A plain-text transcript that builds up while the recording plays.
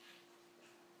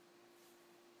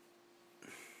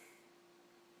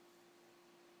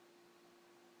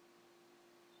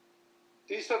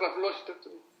Dice Rav Loister,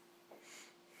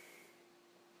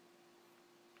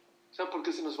 ¿saben por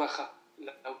qué se nos baja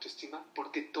la autoestima?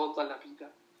 Porque toda la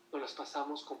vida nos las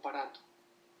pasamos comparando.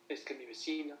 Es que mi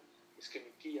vecina, es que mi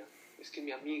tía, es que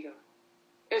mi amiga,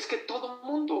 es que todo el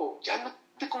mundo, ya no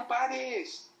te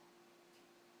compares.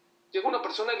 Llegó una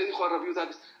persona y le dijo a Rabbi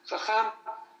Udales, Jajam,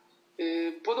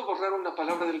 ¿puedo borrar una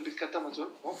palabra del Birkat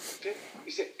Hamazon? No, ¿por qué?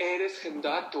 Dice, eres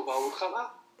Gemda Toba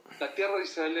Urjabá. La tierra de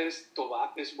Israel es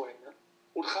Toba, es buena.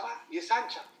 Urjabá, y es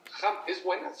ancha. Jajam, ¿es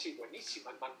buena? Sí,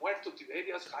 buenísima. El Mar Muerto,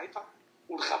 Tiberias, Haifa.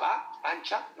 Urjabá,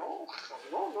 ancha. No, Jajam,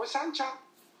 no es ancha.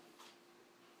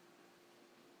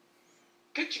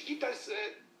 Qué chiquita es.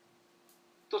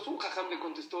 Entonces un Jajam le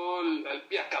contestó al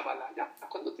Pia Kabbalah. Ya,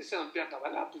 cuando te dicen al Pia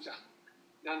Kabbalah, pues ya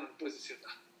no le puedes decir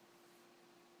nada.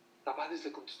 Rabades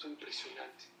le contestó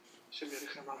impresionante. ¿Saben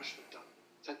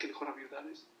qué dijo Rabbi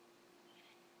Udales?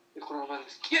 Dijo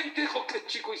Rabades, ¿quién te dijo que es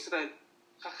chico Israel?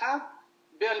 Jajam,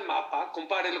 ve al mapa,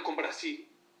 compárelo con Brasil,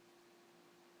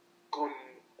 con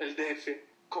el DF,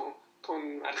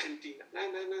 con Argentina.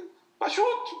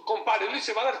 Pashut, compárelo y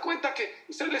se va a dar cuenta que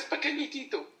Israel es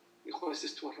pequeñitito. Dijo, ese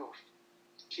es tu error.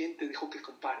 ¿Quién te dijo que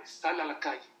compares? Sal a la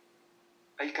calle.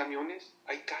 Hay camiones,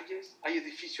 hay calles, hay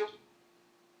edificios.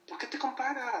 ¿Por qué te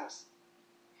comparas?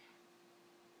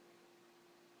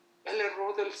 El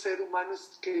error del ser humano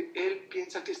es que él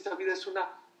piensa que esta vida es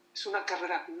una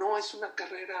carrera. No es una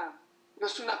carrera, no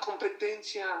es una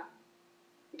competencia.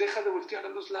 Deja de voltear a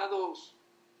los lados.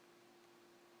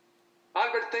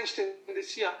 Albert Einstein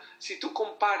decía, si tú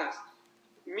comparas,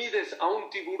 mides a un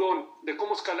tiburón de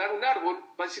cómo escalar un árbol,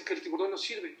 va a decir que el tiburón no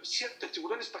sirve. No es cierto, el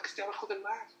tiburón es para que esté abajo del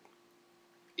mar.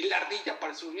 Y la ardilla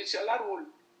para subirse al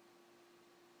árbol.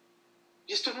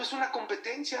 Y esto no es una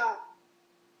competencia.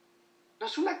 No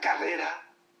es una carrera.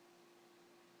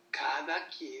 Cada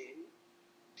quien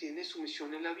tiene su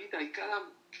misión en la vida y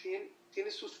cada quien tiene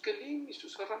sus kelim y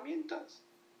sus herramientas.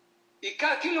 Y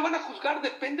cada quien lo van a juzgar,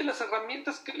 depende de las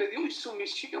herramientas que le dio y su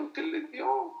misión que le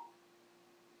dio.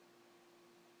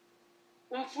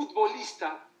 Un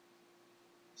futbolista,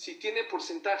 si tiene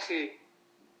porcentaje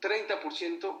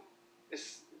 30%,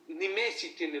 ni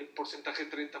Messi tiene el porcentaje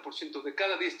 30%. De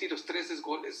cada 10 tiros, 3 es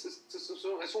goles.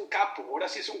 Es un capo. Ahora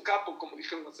sí es un capo, como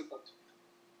dijeron hace rato.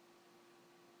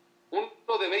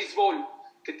 Uno de béisbol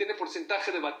que tiene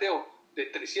porcentaje de bateo de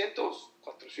 300,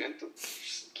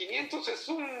 400, 500 es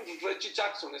un Reggie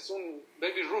Jackson, es un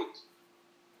Baby Ruth.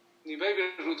 Ni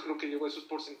Baby Ruth creo que llegó a esos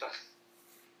porcentajes.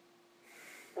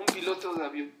 Un piloto de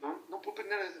avión no puede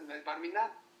tener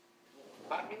Barminan.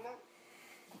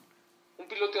 Un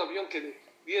piloto de avión que de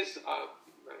 10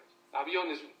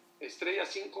 aviones estrella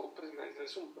 5 pues,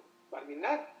 es un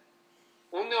Barminan.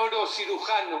 Un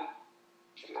neurocirujano,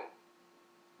 no.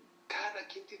 Cada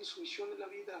quien tiene su misión en la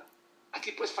vida.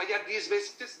 Aquí puedes fallar 10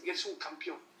 veces y eres un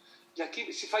campeón. Y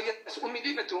aquí, si fallas 1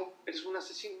 milímetro, eres un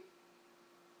asesino.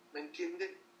 ¿Me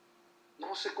entienden?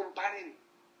 No se comparen.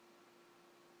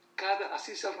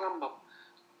 Así es el Rambam.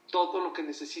 Todo lo que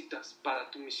necesitas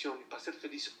para tu misión y para ser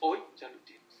feliz hoy, ya lo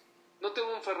tienes. No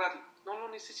tengo un Ferrari, no lo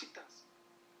necesitas.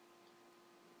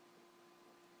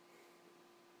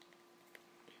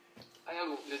 Hay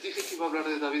algo, les dije que iba a hablar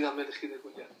de David Amelech y de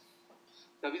Goliat.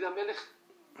 David Amelech,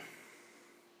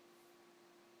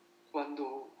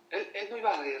 cuando él no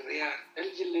iba a guerrear,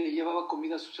 él le llevaba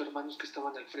comida a sus hermanos que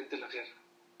estaban al frente de la guerra.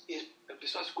 Y él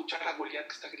empezó a escuchar a Goliat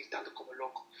que está gritando como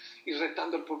loco y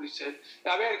retando al pueblo Israel.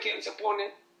 A ver quién se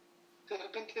pone. De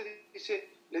repente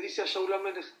le dice a Shaul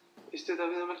Amelech,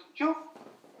 David Amelech, yo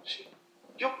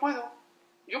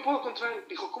puedo contra él.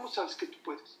 Dijo, ¿cómo sabes que tú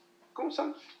puedes? ¿Cómo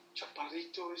sabes?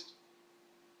 Chaparrito esto.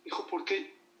 Dijo, ¿por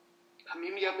qué? A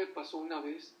mí ya me pasó una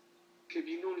vez que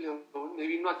vino un león, me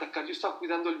vino a atacar. Yo estaba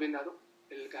cuidando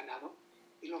el ganado,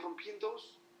 y lo rompí en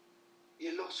 2. Y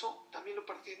el oso también lo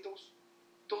partí en 2.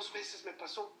 2 veces me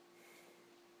pasó.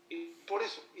 Y por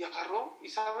eso, y agarró, y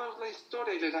sabemos la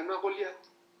historia, y le ganó a Goliat.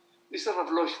 Dice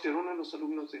Rav Loister, uno de los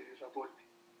alumnos de Rav Wolbe.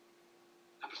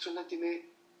 La persona tiene,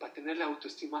 para tener la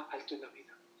autoestima alto en la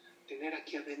vida, tener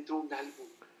aquí adentro un álbum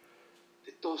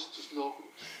de todos tus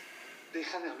logros.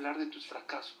 Deja de hablar de tus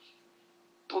fracasos.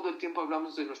 Todo el tiempo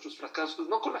hablamos de nuestros fracasos,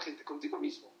 no con la gente, contigo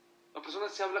mismo. La persona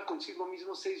se habla consigo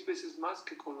mismo 6 veces más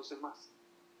que con los demás.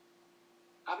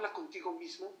 Habla contigo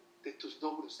mismo de tus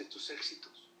logros, de tus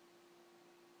éxitos.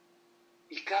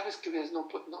 Y cada vez que veas, no,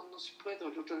 sí puedo,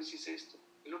 la otra vez hice esto,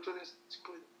 el otro día, sí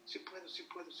puedo.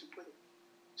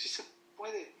 Sí se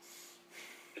puede.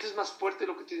 Eres más fuerte de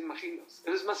lo que te imaginas,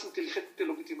 eres más inteligente de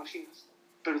lo que te imaginas,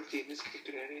 pero tienes que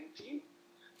creer en ti.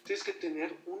 Tienes que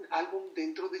tener un álbum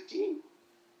dentro de ti.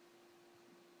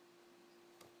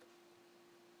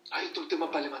 Hay otro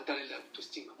tema para levantar la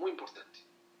autoestima, muy importante.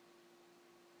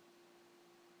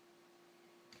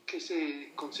 que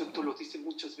ese concepto lo dice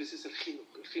muchas veces el Jinuj.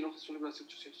 El Jinuj es un libro de hace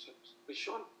 800 años.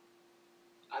 Rishon,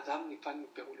 Adam Nifal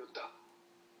Mipehulotah.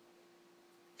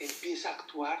 Empieza a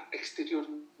actuar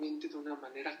exteriormente de una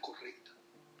manera correcta.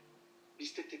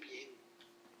 Vístete bien.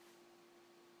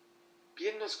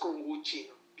 Bien no es con Gucci,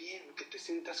 ¿no? Bien, que te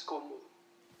sientas cómodo,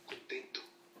 contento.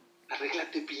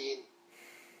 Arréglate bien.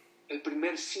 El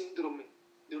primer síndrome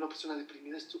de una persona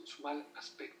deprimida es su mal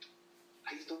aspecto.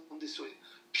 Ahí es donde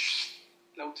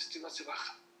la autoestima se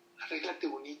baja. Arréglate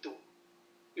bonito.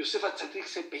 Yosef Atzadik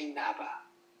se peinaba.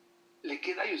 Le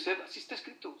queda a Yosef, así está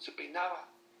escrito, se peinaba.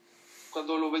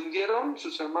 Cuando lo vendieron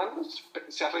sus hermanos,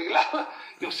 se arreglaba.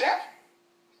 Yosef,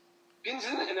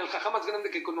 piensen en el jajá más grande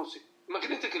que conoce.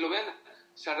 Imagínense que lo vean,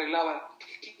 se arreglaba.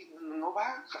 No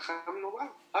va, jajá, no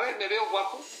va. A ver, me veo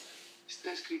guapo.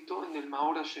 Está escrito en el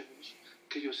Maor Hashemish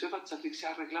que Yosef Atzadik se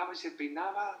arreglaba y se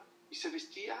peinaba y se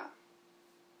vestía.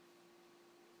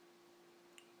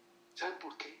 ¿Saben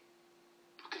por qué?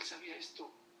 Porque él sabía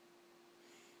esto.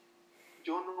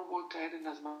 Yo no voy a caer en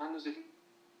las manos del...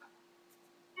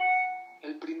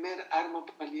 El primer arma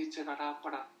para el Yetzer Hara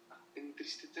para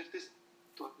entristecerte es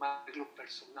tu arreglo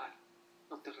personal.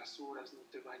 No te rasuras, no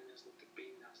te bañas, no te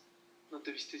peinas, no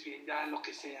te vistes bien, ya lo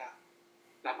que sea.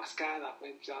 La mascada,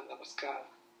 pues ya la mascada.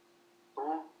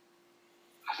 No,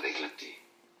 arréglate.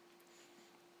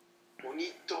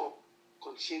 Bonito,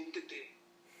 consiéntete.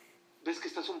 ¿Ves que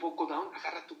estás un poco down?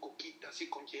 Agarra tu coquita así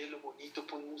con hielo, bonito,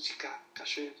 pon música,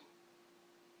 kasher.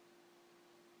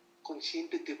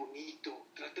 Consiéntete bonito,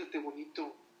 trátate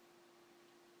bonito.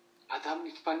 Adam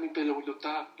Nifal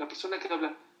Mipehulotah, la persona que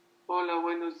habla, hola,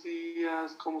 buenos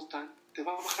días, ¿cómo están? Te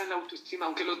va a bajar la autoestima,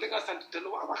 aunque lo tengas tanto, te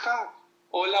lo va a bajar.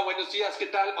 Hola, buenos días, ¿qué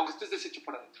tal? Aunque estés deshecho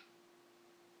por adentro.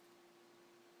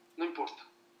 No importa.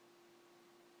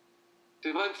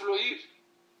 Te va a influir.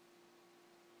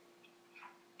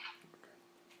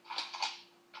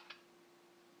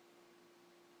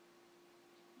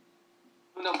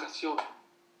 Una ocasión,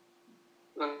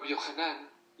 Rabbi Yohanan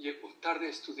llegó tarde a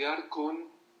estudiar con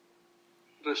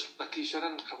Resh Lakish,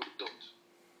 eran Jabritot.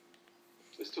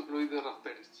 Esto lo oí de Rav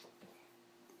Pérez.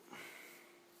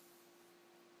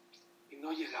 Y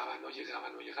no llegaba.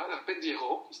 De repente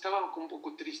llegó y estaba un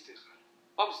poco triste.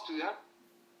 Vamos a estudiar.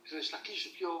 Resh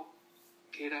Lakish vio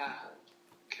que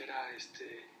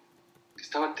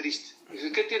estaba triste.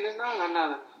 Dice, ¿qué tienes?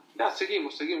 Nada. Ya,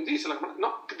 seguimos. Dice la hermana,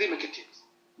 no, dime qué tienes.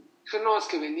 Dijo, no, es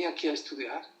que venía aquí a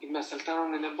estudiar y me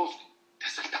asaltaron en el bosque. ¿Te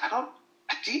asaltaron?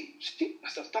 ¿A ti? Sí, me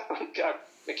asaltaron. ¿Qué hago?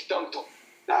 Me quitaron todo.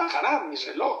 Jarab, mi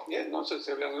reloj. Bien, no sé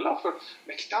si había reloj, pero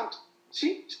me quitaron todo.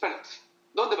 Sí, espérate.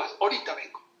 ¿Dónde vas? Ahorita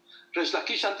vengo. Resh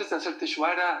Lakish antes de hacer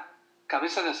Teshuvah era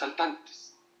cabeza de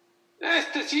asaltantes.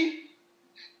 Sí,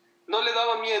 no le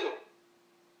daba miedo.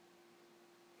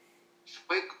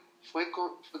 Fue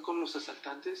con los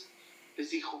asaltantes, les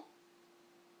dijo,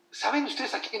 ¿saben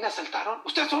ustedes a quién asaltaron?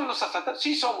 ¿Ustedes son los asaltantes?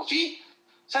 Sí, somos, sí.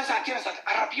 ¿Sabes a quién asaltaron?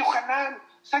 A Rabbi Yohanan.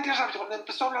 ¿Saben quién es Rabbi Yohanan?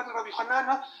 Empezó a hablar de Rabbi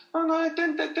Yohanan. No,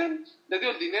 ten. Le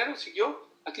dio el dinero, siguió.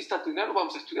 Aquí está tu dinero,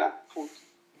 vamos a estudiar. Punto.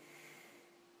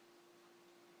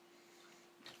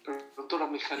 Preguntó a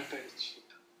Mijael Pérez,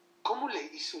 ¿cómo le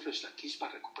hizo Resh Lakish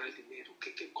para recuperar el dinero?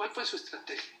 ¿Cuál fue su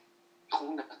estrategia? Dijo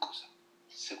una cosa,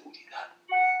 seguridad.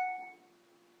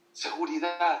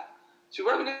 Si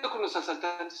hubiera venido con los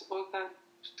asaltantes, oigan,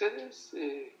 ustedes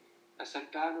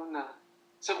asaltaron a...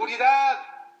 ¡Seguridad!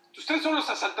 ¿Ustedes son los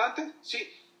asaltantes?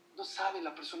 Sí. No sabe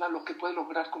la persona lo que puede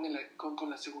lograr con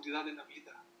la seguridad en la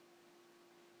vida.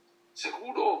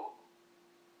 Seguro.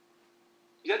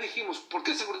 Ya dijimos, ¿por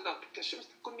qué seguridad? Porque Hashem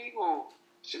está conmigo.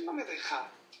 Hashem no me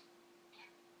deja.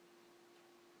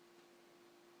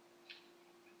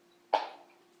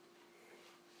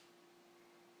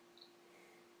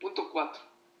 Punto 4.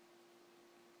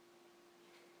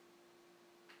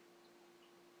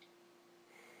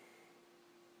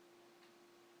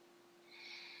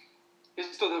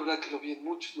 Esto de verdad que lo vi en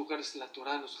muchos lugares en la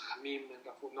Torah, en los Jamim, en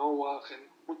Rav Noah, en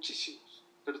muchísimos,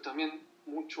 pero también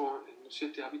mucho en los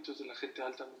 7 hábitos de la gente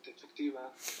altamente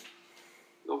efectiva.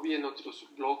 Lo vi en otros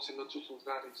blogs, en otros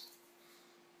lugares.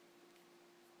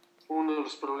 Uno de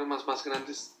los problemas más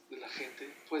grandes de la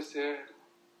gente puede ser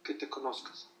que te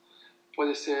conozcas,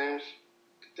 puede ser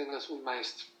que tengas un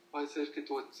maestro, puede ser que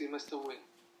tu autoestima esté buena,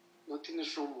 no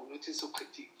tienes rumbo, no tienes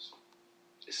objetivos.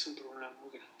 Es un problema muy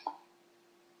grande.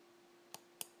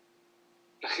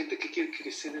 La gente que quiere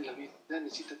crecer en la vida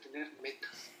necesita tener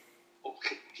metas,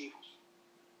 objetivos.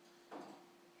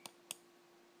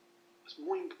 Es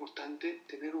muy importante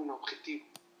tener un objetivo.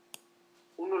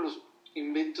 Uno de los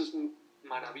inventos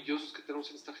maravillosos que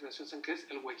tenemos en esta generación, ¿saben qué es?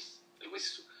 El Waze. El Waze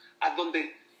es a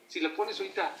donde, si le pones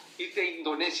ahorita irte a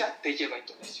Indonesia, te lleva a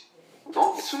Indonesia.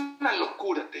 No, es una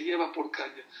locura, te lleva por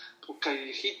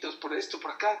callejitas, por esto,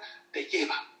 por acá, te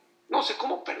lleva. No sé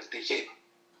cómo, pero te lleva.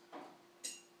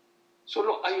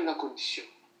 Solo hay una condición.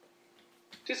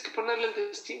 Tienes que ponerle el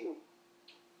destino.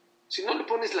 Si no le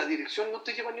pones la dirección, no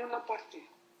te lleva a ninguna parte.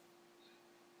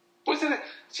 Pues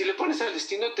si le pones el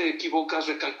destino, te equivocas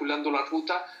recalculando la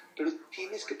ruta, pero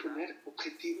tienes que poner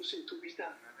objetivos en tu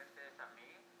vida.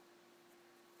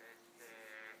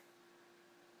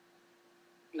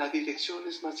 La dirección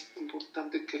es más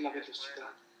importante que la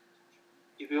velocidad.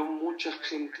 Y veo mucha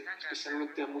gente,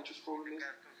 especialmente a muchos jóvenes,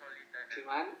 que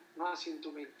van no a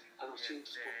 120, a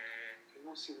 200,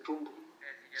 no, sin rumbo,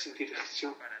 sin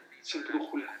dirección, sin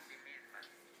brújula.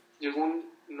 Llegó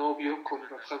un novio con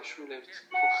Raham Shmulevitz.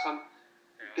 Raham,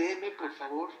 deme por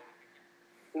favor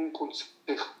un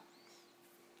consejo.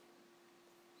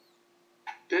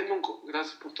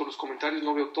 Gracias por todos los comentarios,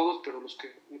 no veo todos, pero los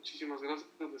que, muchísimas gracias,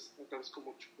 les agradezco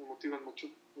mucho, me motivan mucho,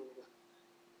 de verdad.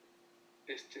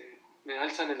 Me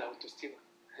alzan el autoestima.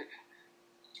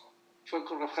 Fue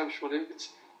con Raham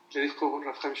Shmulevitz, le dijo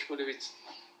Raham Shmulevitz,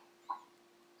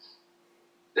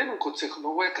 denme un consejo, me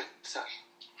voy a casar.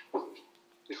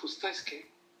 Dijo, ¿sabes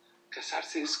qué?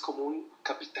 Casarse es como un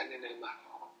capitán en el mar.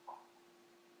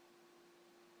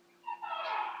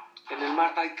 En el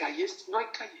mar hay calles, no hay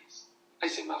calles. Hay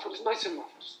semáforos, no hay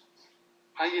semáforos.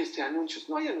 Hay anuncios,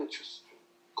 no hay anuncios.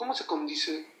 ¿Cómo se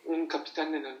condice un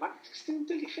capitán en el mar? Es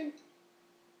inteligente.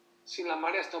 Si la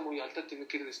marea está muy alta, tiene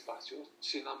que ir despacio.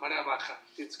 Si la marea baja,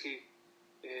 tienes que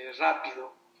ir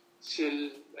rápido. Si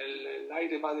el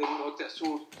aire va de norte a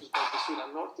sur, pues va de sur a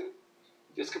norte.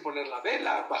 Tienes que poner la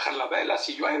vela, bajar la vela,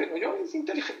 si llueve, no llueve, es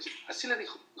inteligente. Así le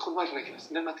dijo, no hay reglas.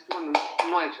 En el matrimonio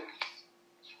no hay reglas.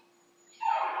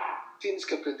 Tienes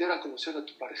que aprender a conocer a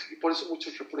tu pareja. Y por eso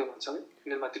muchos reprueban, ¿saben?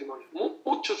 En el matrimonio.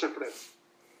 Muchos reprueban.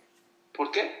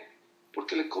 ¿Por qué?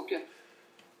 Porque le copian.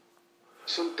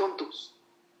 Son tontos.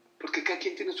 Porque cada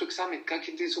quien tiene su examen, cada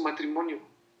quien tiene su matrimonio.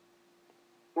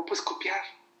 No puedes copiar.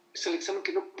 Es el examen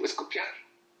que no puedes copiar.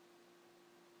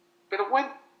 Pero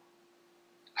bueno,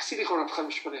 así dijo Raham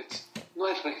Shmulevitz. No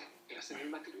hay reglas. En el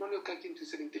matrimonio cada quien tiene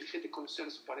que ser inteligente y conocer a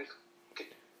su pareja. Ok,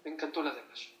 me encantó la de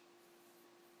Rash.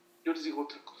 Yo les digo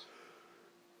otra cosa.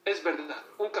 Es verdad,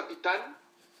 un capitán,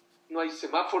 no hay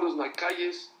semáforos, no hay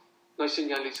calles, no hay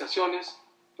señalizaciones,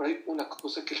 pero hay una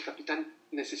cosa que el capitán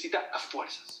necesita a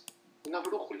fuerzas, una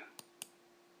brújula.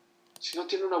 Si no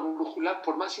tiene una brújula,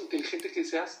 por más inteligente que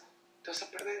seas, te vas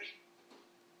a perder.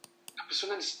 La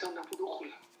persona necesita una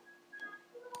brújula.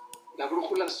 La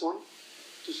brújula son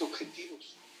tus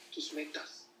objetivos, tus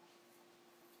metas.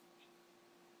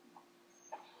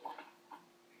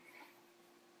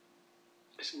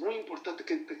 Es muy importante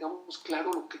que tengamos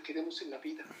claro lo que queremos en la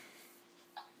vida.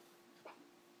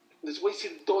 Les voy a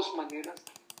decir dos maneras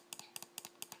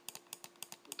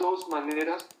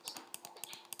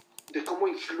de cómo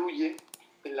influye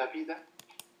en la vida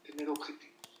tener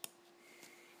objetivos.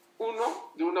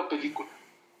 Uno, de una película.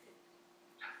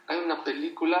 Hay una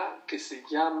película que se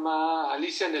llama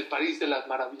Alicia en el País de las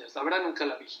Maravillas. La verdad nunca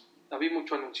la vi. La vi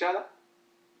mucho anunciada,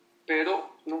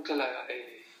 pero nunca la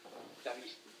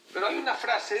vi. Pero hay una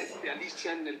frase de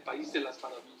Alicia en el País de las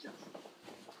Maravillas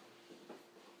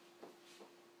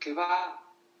que va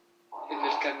en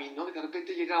el camino y de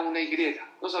repente llega a una Y.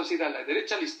 No sabes ir a la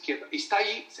derecha o a la izquierda. Y está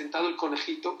ahí sentado el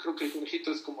conejito. Creo que el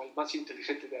conejito es como el más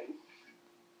inteligente de ahí.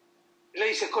 Y le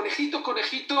dice, conejito,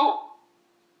 conejito,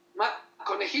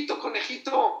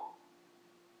 conejito,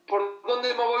 ¿por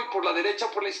dónde me voy? ¿Por la derecha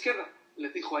o por la izquierda?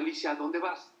 Le dijo Alicia, ¿a dónde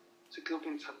vas? Se quedó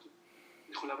pensando.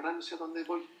 Dijo, la verdad no sé a dónde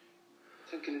voy.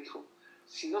 ¿Saben qué le dijo?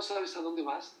 Si no sabes a dónde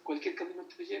vas, cualquier camino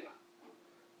te lleva.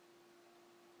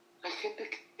 Hay gente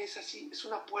que es así, es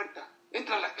una puerta.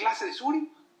 Entra a la clase de Suri,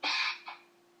 ¡pah!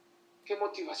 ¡Qué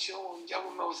motivación! Ya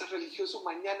uno va a ser religioso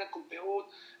mañana con peor.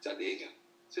 O sea, diga,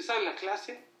 se sale la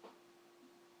clase,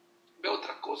 ve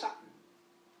otra cosa,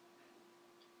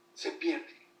 se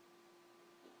pierde.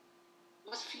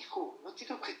 No es fijo, no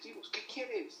tiene objetivos. ¿Qué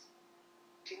quieres?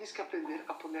 Tienes que aprender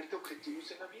a ponerte objetivos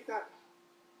en la vida.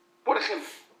 Por ejemplo,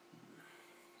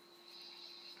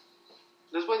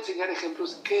 les voy a enseñar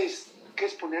ejemplos. ¿Qué es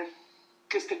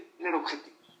tener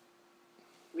objetivos?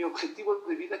 Mi objetivo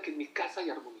de vida es que en mi casa hay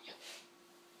armonía.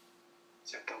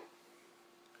 Se acabó.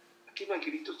 Aquí no hay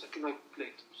gritos, aquí no hay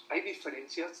pleitos. Hay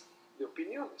diferencias de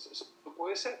opiniones, eso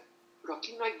puede ser. Pero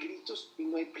aquí no hay gritos y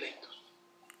no hay pleitos.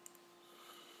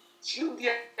 Si un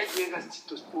día llegas y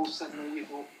tu esposa no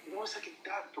llegó, no vas a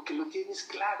gritar porque lo tienes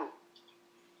claro.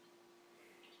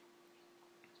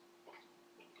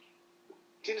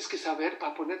 Tienes que saber,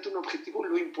 para ponerte un objetivo,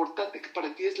 lo importante que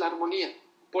para ti es la armonía.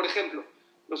 Por ejemplo,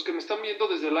 Los que me están viendo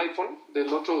desde el iPhone,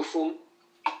 del otro Zoom,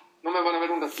 no me van a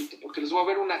ver un ratito, porque les voy a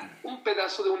ver un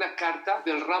pedazo de una carta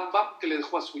del Rambam que le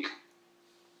dejó a su hijo.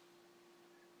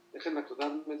 Déjenme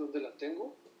acordarme dónde la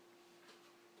tengo.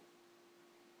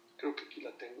 Creo que aquí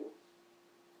la tengo.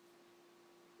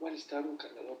 Voy a necesitar un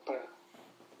cargador para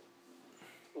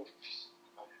Office.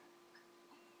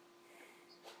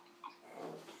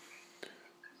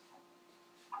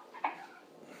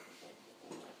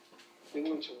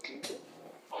 Tengo un segundito.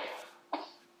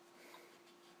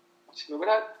 Si me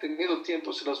hubiera tenido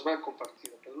tiempo, se los voy a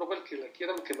compartir. Pero no el que la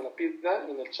quieran, que me la pida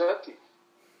en el chat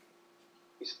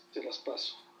y se las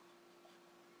paso.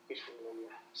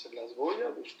 Se las voy a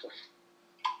buscar.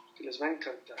 Que les va a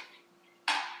encantar.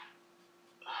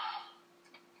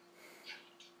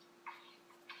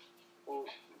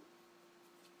 Uy.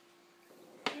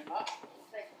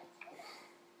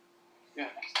 Ya,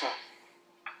 aquí está.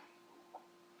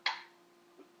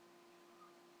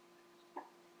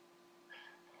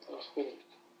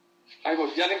 Ahí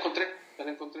voy, ya la encontré.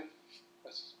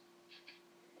 Gracias.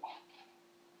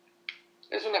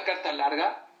 Es una carta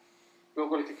larga.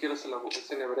 Luego el que quiera se la busque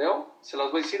en hebreo. Se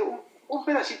las voy a decir un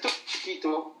pedacito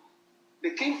chiquito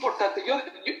de qué importante.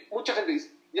 Mucha gente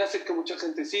dice, ya sé que mucha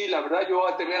gente, sí, la verdad, yo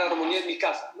voy a tener armonía en mi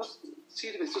casa. No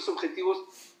sirve, esos objetivos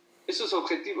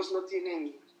no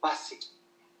tienen base.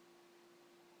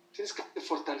 Tienes que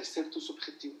fortalecer tus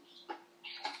objetivos.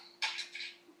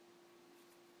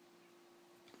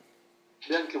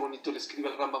 Vean qué bonito le escribe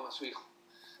el Rambam a su hijo.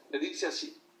 Le dice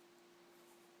así: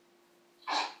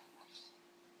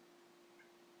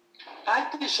 Al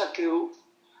teshakeu.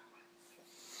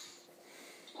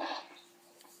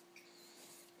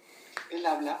 Él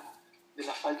habla de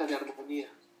la falta de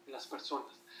armonía en las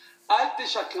personas. Al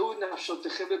teshakeu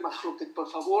nafshotehem bemachloket.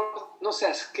 Por favor, no se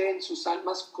asqueen sus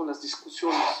almas con las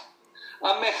discusiones.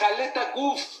 Amejaleta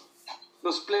guf.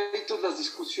 Los pleitos, las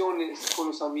discusiones con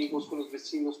los amigos, con los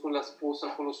vecinos, con la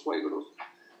esposa, con los suegros.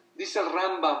 Dice el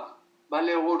Rambam,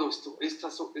 vale oro esto.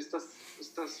 Estas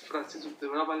frases de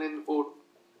verdad valen oro.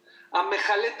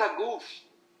 Amejaleta guf,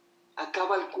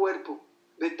 acaba el cuerpo.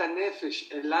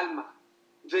 Betanefesh, el alma.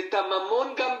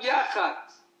 Betamamon gam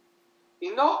yachat. Y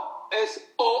no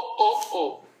es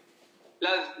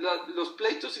los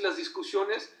pleitos y las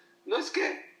discusiones no es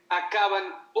que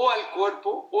acaban o al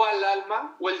cuerpo, o al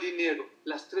alma, o al dinero.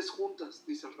 Las tres juntas,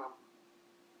 dice el Rambam.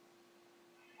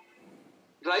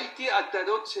 Raiti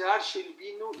atarot shear shel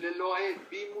vino leloed.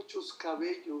 Vi muchos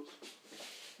cabellos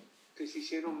que se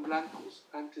hicieron blancos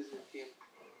antes del tiempo.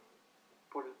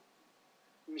 Por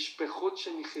mishpechot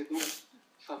shenijedú,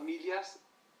 familias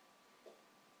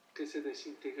que se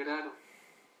desintegraron.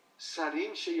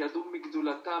 Sarim sheyadum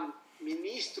migdulatam,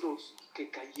 ministros que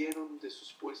cayeron de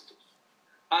sus puestos.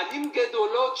 Alim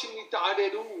gedolot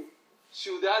shenitareru,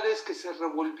 ciudades que se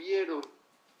revolvieron.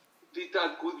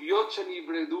 Vitatgudiot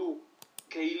shenibredu,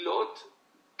 keilot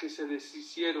que se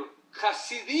deshicieron.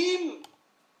 Hasidim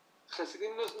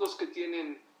no es los que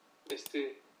tienen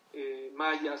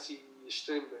mayas y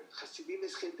Sternberg. Hasidim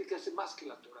es gente que hace más que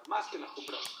la Torah, más que la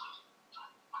Jumra.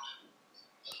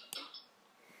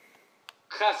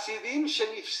 Hasidim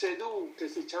shenifsedu, que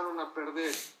se echaron a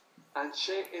perder.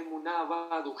 Anshe emuná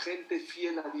abadu, gente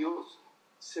fiel a Dios,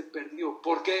 se perdió.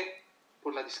 ¿Por qué?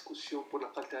 Por la discusión, por la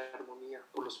falta de armonía,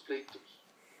 por los pleitos.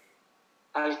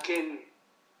 Alken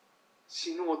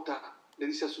sinuota, le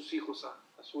dice a sus hijos,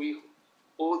 a su hijo,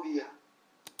 odia.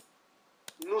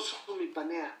 Nusu mi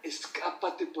panea,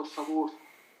 escápate por favor,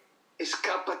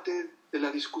 escápate de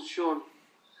la discusión.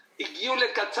 Y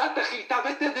guiule katzata gita,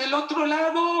 vete del otro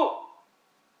lado.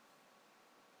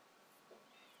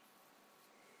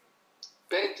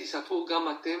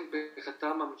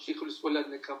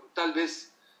 Tal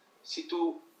vez si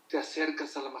tú te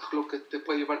acercas a la mahloket te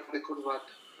puede llevar de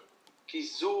corbata.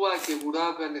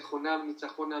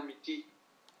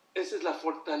 Esa es la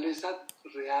fortaleza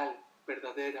real,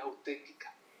 verdadera,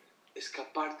 auténtica.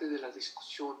 Escaparte de la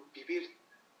discusión, vivir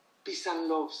peace and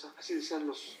love, así decían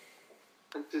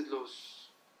antes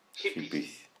los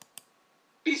hippies.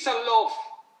 Peace and love.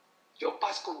 Yo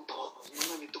paz con todos,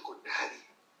 no me meto con nadie.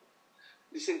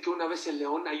 Dicen que una vez el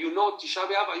león ayunó, Tisha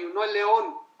B'Av ayunó el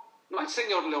león, no el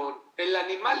señor león, el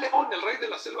animal león, el rey de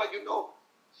la selva ayunó.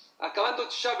 Acabando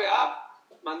Tisha B'Av,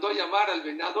 mandó a llamar al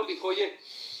venado, le dijo, oye,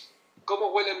 ¿cómo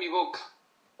huele mi boca?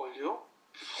 ¿Olió?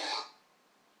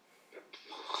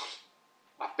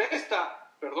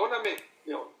 Apesta, perdóname,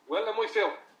 león, huele muy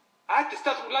feo. Ah, ¿te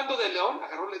estás burlando del león?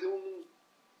 Agarróle de un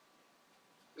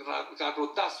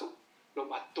garrotazo, lo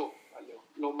mató al león,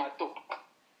 lo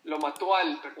mató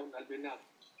al venado.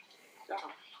 Ya.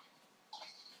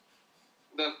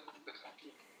 Deja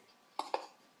aquí.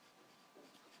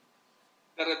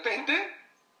 De repente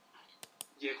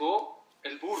llegó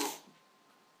el burro.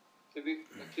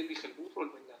 ¿A quién dije el burro?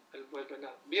 El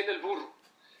venado. Viene el burro.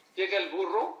 Llega el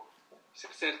burro, se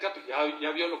acerca, pues ya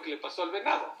vio lo que le pasó al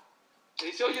venado. Le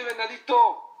dice, oye,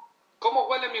 venadito, ¿cómo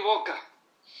huele mi boca?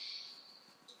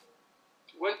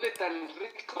 Huele tan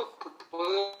rico que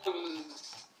puedo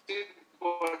decir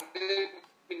por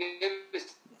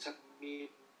mi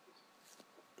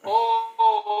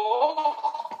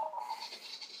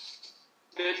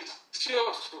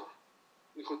delicioso.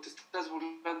 Dijo, ¿te estás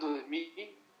burlando de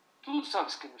mí? Tú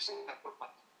sabes que no es cierto.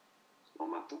 No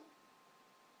mato.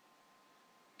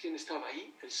 ¿Quién estaba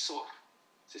ahí? El zorro.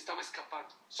 Se estaba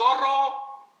escapando.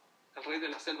 ¡Zorro! El rey de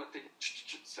la selva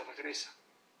se regresa.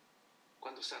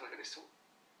 Cuando se regresó,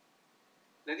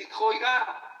 le dijo,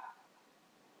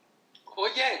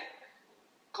 oye,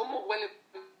 ¿cómo huele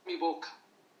mi boca?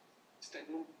 Está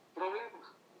en un problema.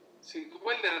 Si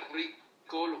huele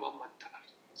rico, lo va a matar.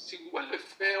 Si huele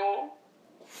feo,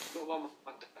 lo va a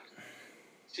matar.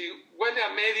 Si huele a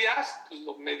medias, pues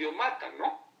lo medio mata,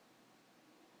 ¿no?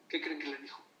 ¿Qué creen que le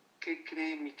dijo? ¿Qué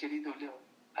cree mi querido León?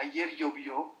 Ayer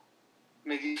llovió,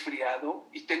 me di friado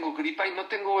y tengo gripa y no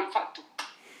tengo olfato.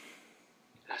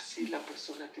 Así la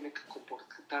persona tiene que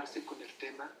comportarse con el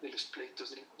tema de los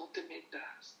pleitos. No te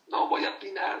metas, no voy a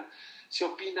opinar. Si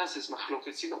opinas es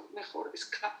majloque, si no, mejor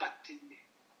escápate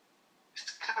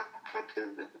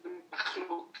del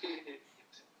majloque.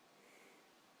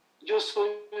 Yo soy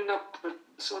una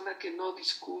persona que no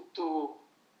discuto.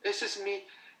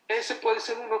 Ese puede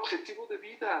ser un objetivo de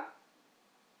vida.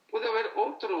 Puede haber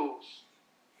otros.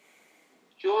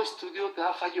 Yo estudio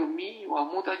Dafa Yomi o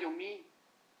Amuda Yomi.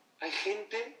 Hay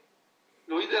gente,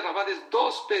 lo oí de Rabades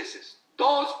 2 veces,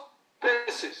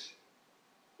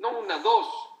 no una,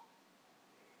 2.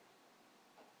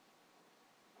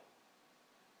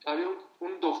 Había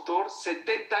un doctor,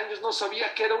 70 años, no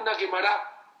sabía que era una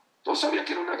Gemara,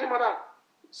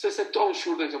 se sentó a un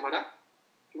shur de Gemara,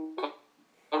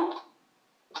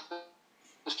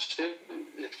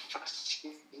 le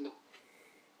fascinó,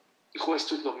 dijo,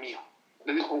 esto es lo mío,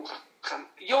 le dijo un jajam,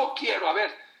 yo quiero, a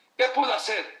ver, ¿qué puedo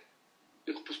hacer?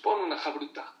 Dijo, pues pon una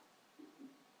jabruta.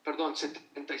 Perdón,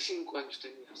 75 años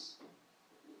tenías.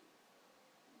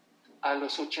 A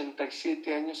los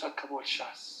 87 años acabó el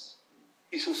Shas.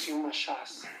 Hizo Siuma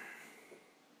Shas.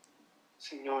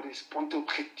 Señores, ponte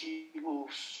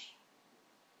objetivos.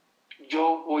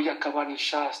 Yo voy a acabar el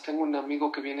Shas. Tengo un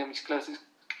amigo que viene a mis clases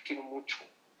que quiero mucho.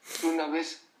 Y una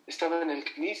vez estaba en el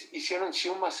Knis, hicieron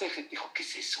Siuma Sejet. Dijo, ¿qué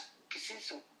es eso? ¿Qué es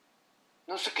eso?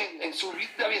 No sé qué, en su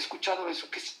vida había escuchado eso.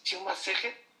 ¿Qué es Siuma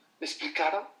Sejet? Le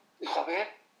explicaron. Dijo, a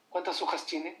ver, ¿cuántas hojas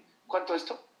tiene? ¿Cuánto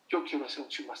esto? Yo quiero hacer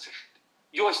un Siuma Sejet.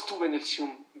 Yo estuve en el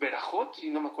Sium Berajot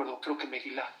y no me acuerdo, creo que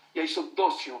Megilá. Ya hizo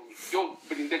 2 Sium. Yo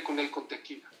brindé con él con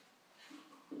tequila.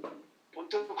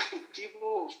 Ponte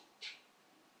objetivos.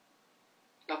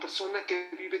 La persona que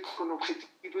vive con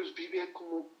objetivos vive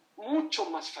como mucho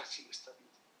más fácil esta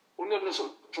vida. Uno de los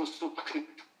otros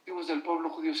objetivos del pueblo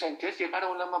judío, ¿saben qué es? Llegar a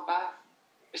Olam Haba.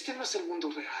 Este no es el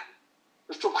mundo real.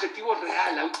 Nuestro objetivo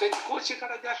real, auténtico, es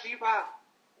llegar allá arriba.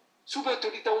 Súbete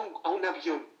ahorita a un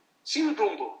avión, sin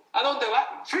rumbo. ¿A dónde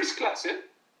va? First class,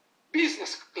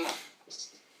 Business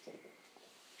class.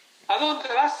 ¿A dónde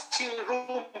vas? Sin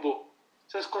rumbo.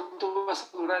 ¿Sabes cuánto vas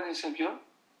a durar en ese avión?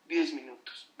 10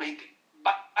 minutos, 20.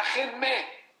 ¡Bájenme!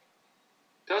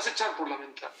 Te vas a echar por la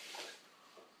ventana.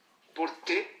 ¿Por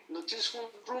qué? No tienes un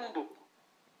rumbo.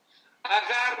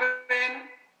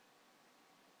 Agarren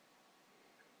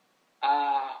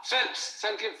a Phelps.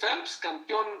 ¿Saben quién? Phelps,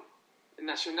 campeón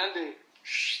nacional de...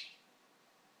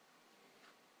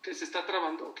 ¿Qué se está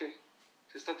trabando o qué?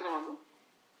 ¿Se está trabando?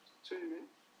 ¿Se oye bien?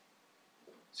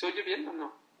 ¿Se oye bien o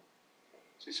no?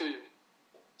 Sí se oye bien.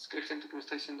 Es que hay gente que me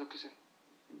está diciendo que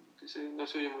no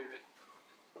se oye muy bien.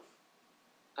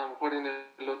 A lo mejor en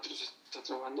el otro se está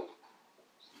trabando.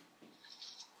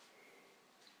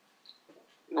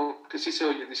 No, que sí se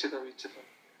oye, dice David.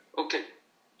 Ok.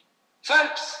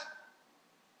 Phelps.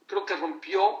 Creo que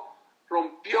rompió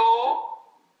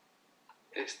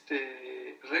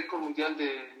récord mundial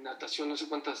de natación, no sé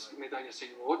cuántas medallas se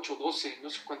llevó, 8, 12, no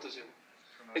sé cuántas llevó.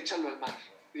 Échalo al mar.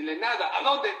 Dile, nada, ¿a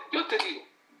dónde? Yo te digo.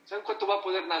 ¿Saben cuánto va a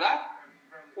poder nadar?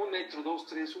 1 metro, 2,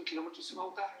 3, 1 kilómetro, se va a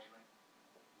ahogar.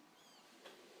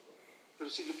 Pero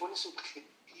si le pones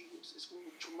objetivos, es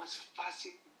mucho más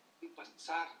fácil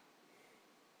pasar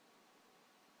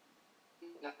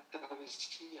la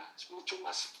travesía, es mucho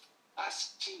más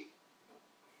fácil.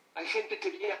 Hay gente que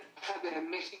viaja de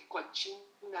México a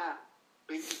China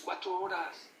 24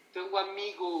 horas. Tengo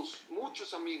amigos,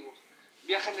 muchos amigos.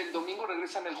 Viajan el domingo,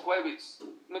 regresan el jueves.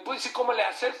 ¿Me puedes decir cómo le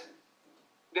haces?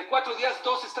 De 4 días,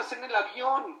 2 estás en el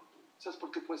avión. ¿Sabes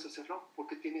por qué puedes hacerlo?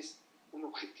 Porque tienes un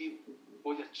objetivo.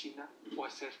 Voy a China, voy a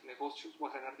hacer negocios, voy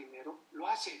a ganar dinero. Lo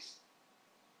haces.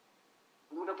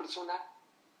 Cuando una persona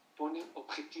pone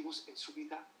objetivos en su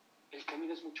vida, el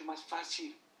camino es mucho más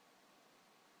fácil.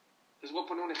 Les voy a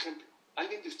poner un ejemplo.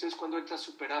 ¿Alguien de ustedes cuando entra a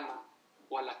Superama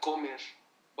o a la Comer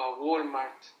o a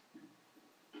Walmart,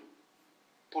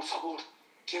 por favor,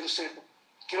 quiero cerdo,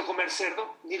 quiero comer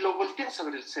cerdo, ni lo volteas a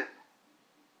ver el cerdo?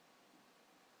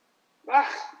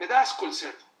 Me da asco el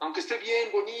cerdo, aunque esté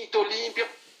bien, bonito, limpio,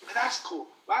 me da asco.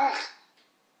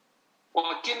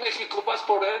 O aquí en México vas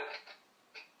por él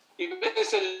y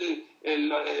ves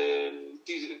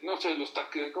no sé,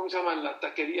 ¿cómo se llama la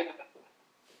taquería?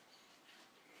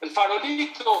 El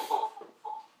farolito.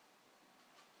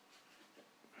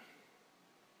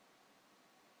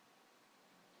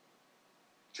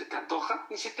 ¿Se te antoja?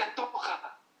 Ni se te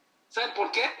antoja. ¿Saben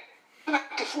por qué?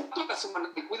 Que fuma toda la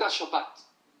semana, que cuida Shabbat.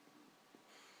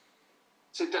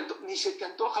 Ni se te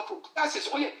antoja. ¿Qué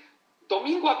haces? Oye,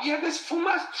 domingo a viernes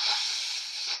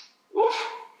fumas. Uf,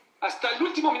 hasta el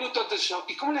último minuto antes de Shabbat.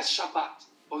 ¿Y cómo le haces Shabbat?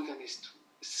 Oigan esto.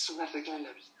 Esta es una regla en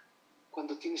la vida.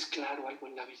 Cuando tienes claro algo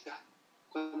en la vida,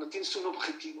 cuando tienes un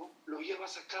objetivo, lo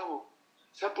llevas a cabo.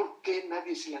 ¿Saben por qué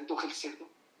nadie se le antoja el cerdo?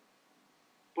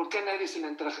 ¿Por qué a nadie se le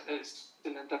antoja el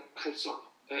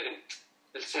cerdo?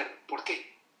 ¿Por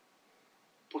qué?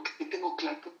 Porque tengo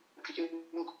claro que yo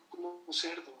no como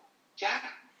cerdo.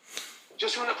 Ya. Yo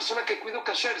soy una persona que cuido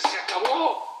kasher. Se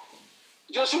acabó.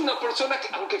 Yo soy una persona que,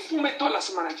 aunque fume toda la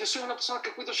semana, yo soy una persona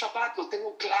que cuido Shabbat. Lo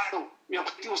tengo claro. Mi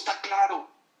objetivo está claro.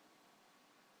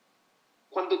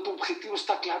 Cuando tu objetivo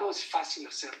está claro, es fácil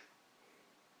hacerlo.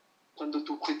 Cuando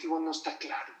tu objetivo no está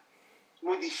claro, es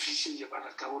muy difícil llevar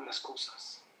a cabo las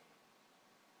cosas.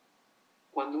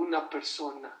 Cuando una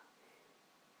persona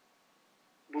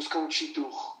busca un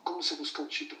shidduch, ¿cómo se busca un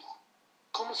shidduch?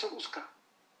 ¿Cómo se busca?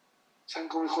 ¿Saben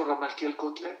cómo dijo Ramalkiel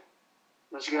Kotler?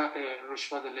 Rosh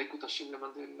de Leikut Hashem le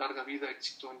mande larga vida,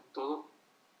 éxito en todo.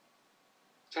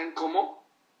 ¿Saben cómo?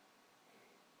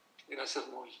 Gracias,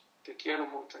 Moy. Te quiero,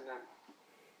 Montañano.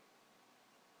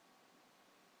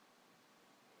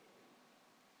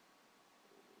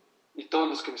 Y todos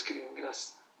los que me escriben,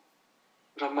 gracias.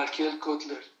 Ramalkiel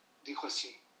Kotler dijo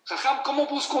así: Jajam, ¿cómo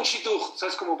busco un shidduch?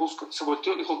 ¿Sabes cómo busco? Se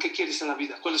volteó y dijo: ¿qué quieres en la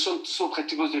vida? ¿Cuáles son tus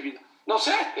objetivos de vida? No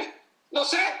sé.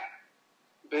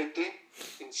 Vete,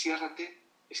 enciérrate,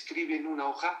 escribe en una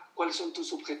hoja cuáles son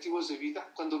tus objetivos de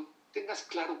vida. Cuando tengas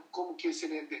claro cómo quieres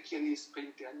ser de aquí a 10,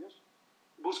 20 años,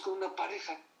 busca una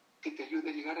pareja que te ayude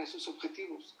a llegar a esos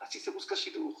objetivos. Así se busca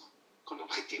shidduch, con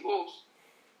objetivos.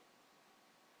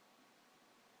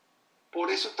 Por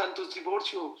eso tantos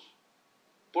divorcios,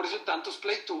 por eso tantos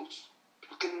pleitos,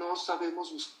 porque no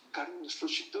sabemos buscar nuestro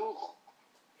shidduch.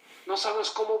 No sabemos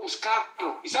cómo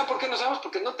buscarlo. ¿Y saben por qué no sabemos?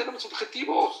 Porque no tenemos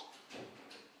objetivos.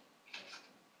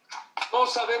 No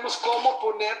sabemos cómo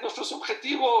poner nuestros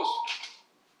objetivos.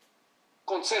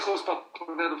 Consejos para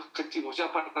poner objetivos, ya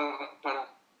para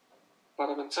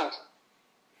avanzar.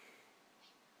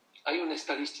 Hay una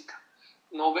estadística.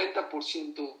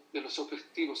 90% de los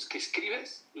objetivos que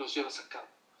escribes, los llevas a cabo.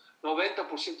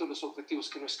 90% de los objetivos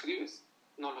que no escribes,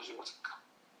 no los llevas a cabo.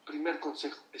 Primer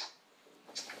consejo es: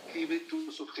 escribe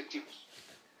tus objetivos.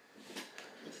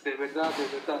 De verdad,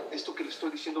 esto que le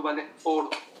estoy diciendo vale oro.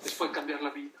 Les puede cambiar la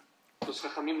vida. Los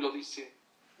Jajamim lo dice,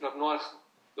 Rav Noach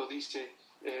lo dice,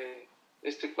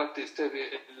 este cuate,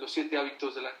 los 7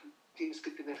 hábitos de la... Tienes que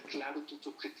tener claro tus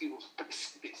objetivos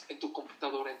presentes en tu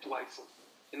computadora, en tu iPhone,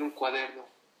 en un cuaderno,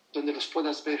 donde los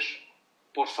puedas ver.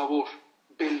 Por favor,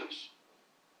 velos,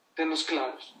 tenlos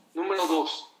claros. Número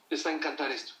 2, les va a encantar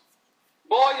esto: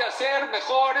 voy a ser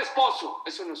mejor esposo.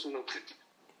 Eso no es un objetivo.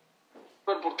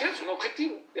 ¿Pero por qué? Es un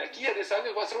objetivo. De aquí a 10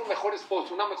 años voy a ser un mejor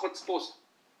esposo, una mejor esposa.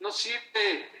 No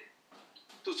sirve.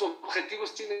 Tus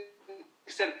objetivos tienen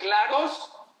que ser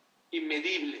claros y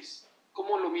medibles.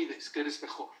 ¿Cómo lo mides que eres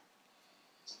mejor?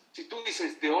 Si tú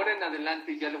dices, de ahora en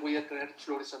adelante ya le voy a traer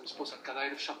flores a mi esposa cada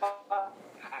Erev Shabbat,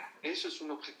 eso es un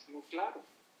objetivo claro.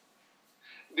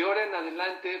 De ahora en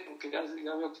adelante, porque ya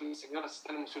veo que las señoras se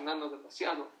están emocionando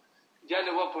demasiado, ya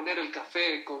le voy a poner el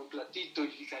café con platito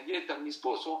y galleta a mi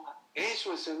esposo.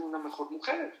 Eso es ser una mejor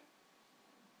mujer.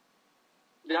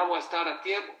 Ya voy a estar a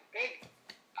tiempo.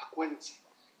 Acuérdense,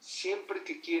 siempre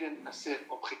que quieren hacer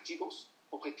objetivos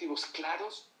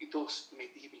claros y todos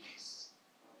medibles,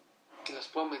 que las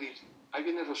puedan medir. Ahí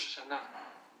viene Rosh Hashanah.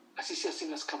 Así se hacen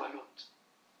las Kabbalot.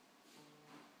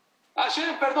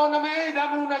 Hashem, perdóname,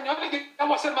 dame un año,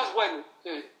 vamos a ser más bueno.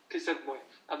 ¿Qué es ser bueno?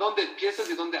 ¿A dónde empiezas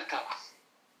y dónde acabas?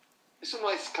 Eso no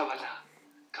es Kabbalah.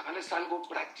 Kabbalah es algo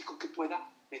práctico que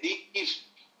pueda medir.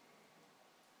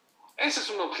 Ese es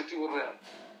un objetivo real.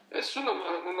 Es un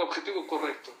objetivo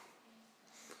correcto.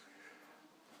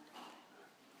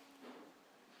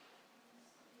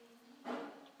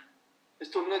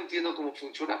 Esto no entiendo cómo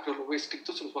funciona, pero lo veo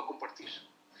escrito, se los voy a compartir.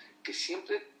 Que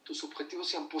siempre tus objetivos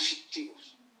sean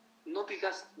positivos. No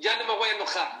digas, ya no me voy a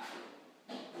enojar.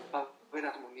 Va a haber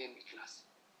armonía en mi clase,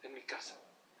 en mi casa.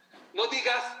 No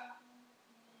digas,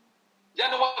 ya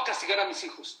no voy a castigar a mis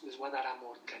hijos. Les voy a dar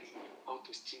amor, cariño,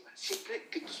 autoestima. Siempre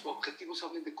que tus objetivos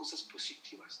hablen de cosas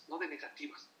positivas, no de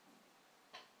negativas.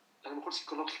 A lo mejor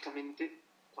psicológicamente,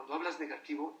 cuando hablas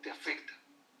negativo, te afecta.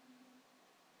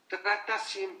 Trata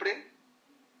siempre,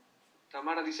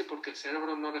 Tamara dice, porque el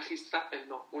cerebro no registra el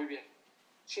no. Muy bien.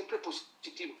 Siempre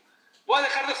positivo. Voy a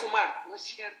dejar de fumar. No es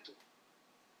cierto.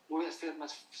 Voy a ser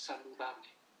más saludable.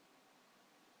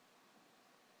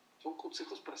 Son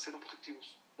consejos para ser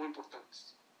objetivos muy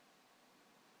importantes.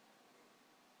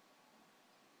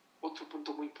 Otro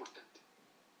punto muy importante.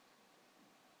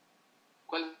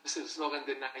 ¿Cuál es el eslogan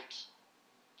de Nike?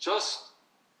 Just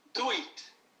do it.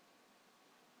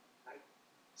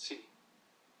 Sí.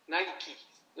 Nike.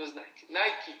 No es Nike.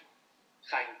 Nike.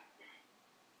 Jaime.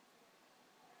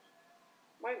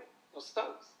 Bueno, no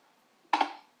sabes.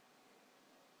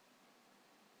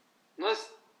 No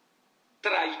es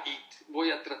try it,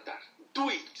 voy a tratar.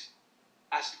 Do it.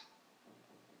 Hazlo.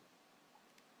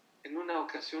 En una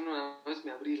ocasión, una vez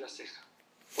me abrí la ceja.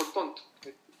 Por tonto.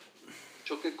 Me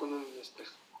choqué con un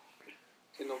espejo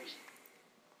que no vi.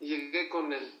 Y llegué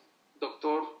con el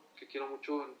doctor, que quiero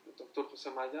mucho, el doctor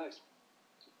José Maya, es un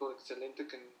doctor excelente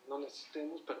que no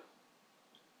necesitemos, pero...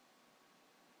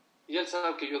 Y él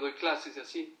sabe que yo doy clases y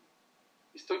así.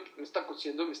 Me está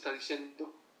cosiendo y me está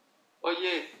diciendo,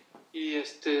 oye,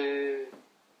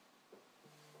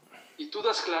 ¿y tú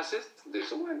das clases?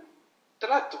 Dije, bueno,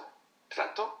 trato.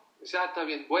 Dice, está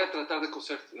bien, voy a tratar de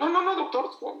coserte. No,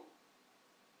 doctor, ¿cómo?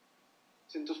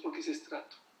 Entonces, ¿por qué dices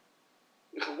trato?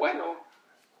 Dije, bueno,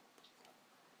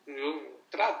 yo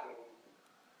trato.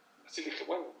 Así dije,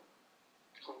 bueno.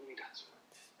 Dijo, mira,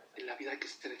 en la vida hay que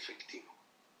ser efectivo.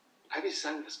 Hay veces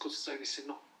salen las cosas, hay veces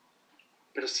no.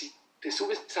 Pero si te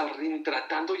subes al ring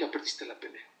tratando, ya perdiste la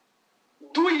pelea.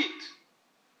 Do it.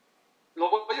 Lo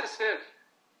voy a hacer.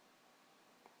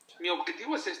 Mi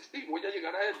objetivo es este y voy a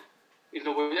llegar a él. Y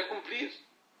lo voy a cumplir.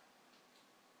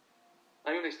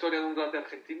 Hay una historia de un rap de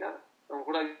Argentina. A lo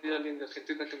mejor hay alguien de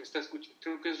Argentina que me está escuchando.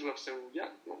 Creo que es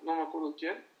Rafserulla. No me acuerdo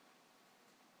quién.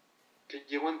 Que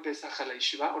llegó en Pesaj a la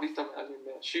Yeshiva. Ahorita alguien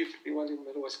me igual alguien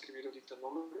me lo va a escribir ahorita el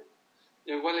nombre.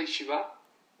 Llegó a la Yeshiva.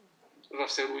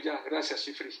 Rafserulla. Gracias,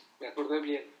 Shifri. Me acordé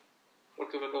bien.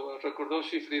 Porque me lo recordó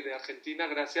Shifri de Argentina.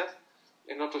 Gracias.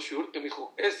 En otro shur. Que me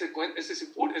dijo, ese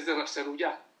sipur es de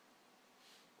Rafserulla.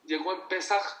 Llegó en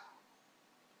Pesaj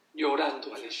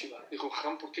llorando a la Yeshiva. Dijo,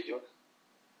 Jajam, ¿por qué llora?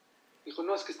 Dijo,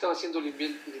 no, es que estaba haciendo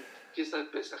limpieza de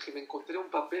Pesaj y me encontré un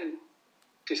papel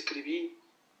que escribí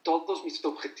todos mis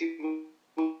objetivos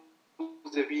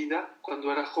de vida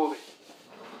cuando era joven.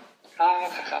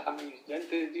 Jajam, ya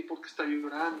entendí por qué está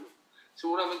llorando.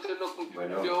 Seguramente no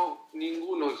cumplió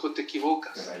ninguno. Hijo, te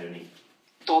equivocas.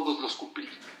 Todos los cumplí.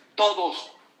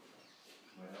 Todos.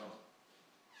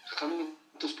 Jajam,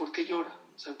 entonces, ¿por qué llora?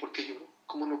 ¿Saben por qué lloro?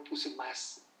 ¿Cómo no puse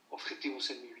más objetivos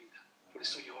en mi vida? Por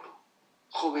eso lloro.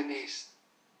 Jóvenes.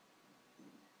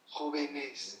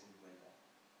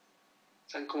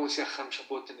 ¿Saben cómo decía Ham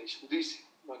Shabbat en el Yishub? Dice,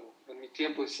 bueno, en mi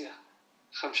tiempo decía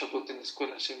Ham Shabbat en la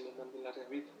escuela, Hashem me mandó la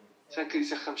vida. ¿Saben qué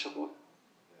dice Ham Shabbat?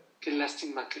 Qué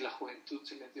lástima que la juventud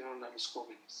se le dieron a los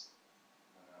jóvenes.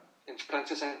 En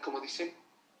Francia, ¿saben cómo dice?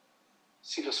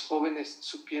 Si los jóvenes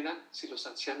supieran, si los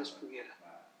ancianos pudieran.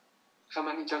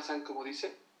 Hamani ya saben cómo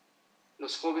dice.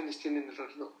 Los jóvenes tienen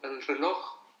el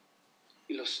reloj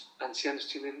y los ancianos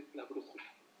tienen la brújula.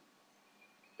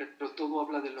 Pero todo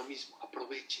habla de lo mismo.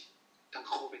 Aprovechen, tan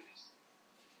jóvenes.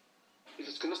 Y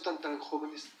los que no están tan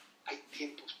jóvenes, hay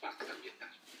tiempos para cambiar.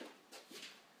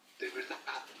 De verdad.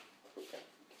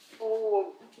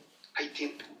 Hay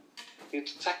tiempo. En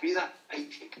esta vida hay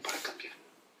tiempo para cambiar.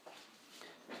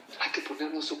 Hay que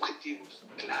ponernos objetivos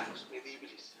claros,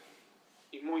 medibles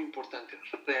y muy importante,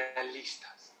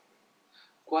 realistas.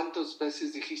 ¿Cuántas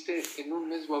veces dijiste, en un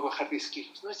mes voy a bajar 10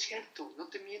 kilos? No es cierto, no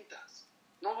te mientas.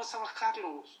 No vas a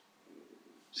bajarlos.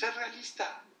 Sé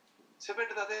realista, sé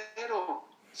verdadero,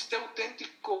 sé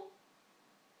auténtico.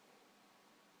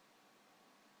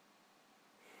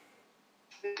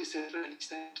 Tienes que ser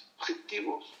realista en tus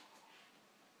objetivos.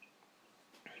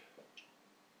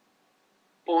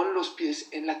 Pon los pies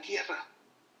en la tierra.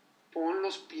 Pon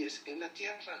los pies en la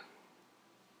tierra.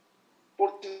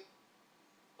 Porque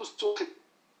tus objetivos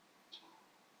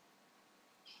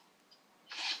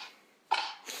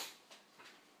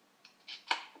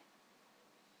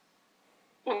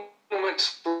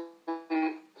son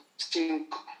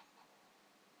 5.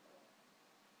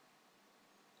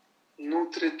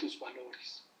 Nutre tus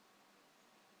valores.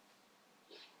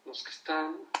 Los que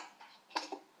están...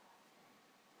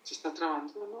 ¿Se está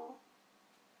trabando? ¿No?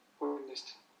 Por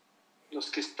este.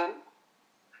 Los que están...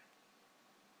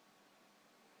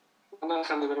 Van a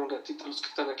dejar de ver un ratito los que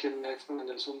están aquí en el iPhone, en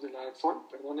el Zoom del iPhone,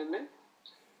 perdónenme.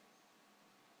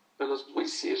 Pero los voy a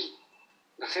decir.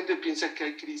 La gente piensa que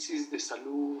hay crisis de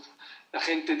salud. La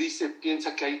gente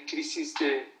piensa que hay crisis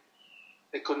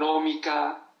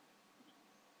económica.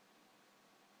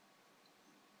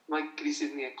 No hay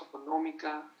crisis ni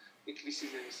económica, ni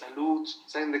crisis de salud.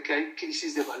 Saben de que hay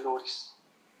crisis de valores.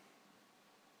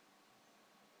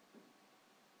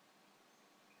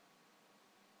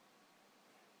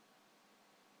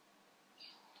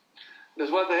 Les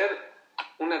voy a leer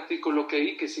un artículo que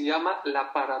leí que se llama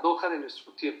La paradoja de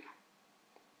nuestro tiempo.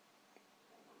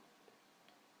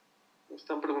 Me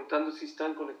están preguntando si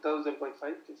están conectados del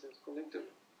Wi-Fi, que se desconecten.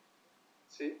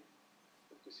 ¿Sí?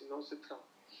 Porque si no se traba.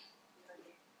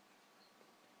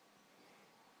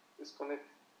 Desconecte.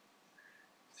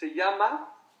 Se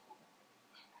llama...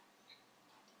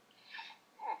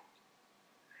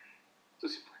 Tú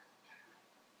sí puedes.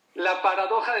 La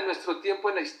paradoja de nuestro tiempo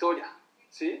en la historia.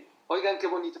 ¿Sí? Oigan qué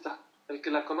bonita está. El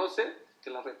que la conoce, que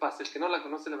la repase. El que no la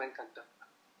conoce le va a encantar.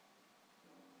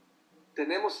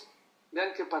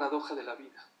 Vean qué paradoja de la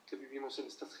vida que vivimos en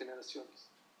estas generaciones.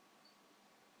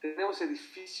 Tenemos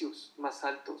edificios más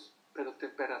altos, pero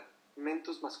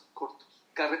temperamentos más cortos.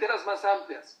 Carreteras más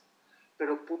amplias,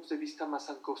 pero puntos de vista más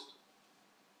angostos.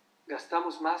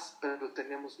 Gastamos más, pero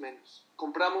tenemos menos.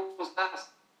 Compramos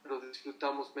más, pero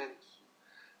disfrutamos menos.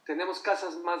 Tenemos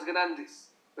casas más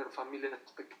grandes, pero familias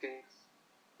pequeñas.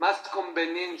 Más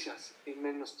conveniencias y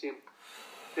menos tiempo.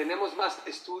 Tenemos más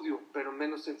estudio, pero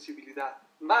menos sensibilidad.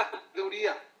 Más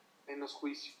sabiduría, menos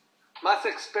juicio. Más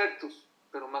expertos,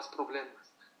 pero más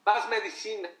problemas. Más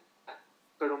medicina,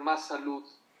 pero más salud.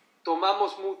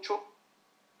 Tomamos mucho,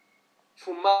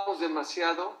 fumamos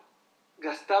demasiado,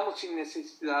 gastamos sin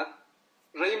necesidad,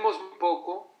 reímos muy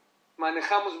poco,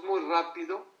 manejamos muy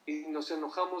rápido y nos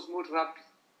enojamos muy rápido.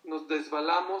 Nos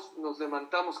desvelamos, nos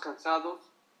levantamos cansados,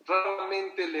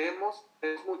 raramente leemos,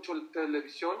 vemos mucho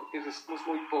televisión y recibimos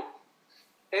muy poco.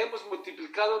 Hemos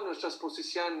multiplicado nuestras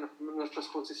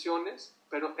posesiones,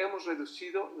 pero hemos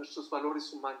reducido nuestros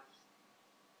valores humanos.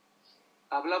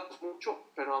 Hablamos mucho,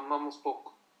 pero amamos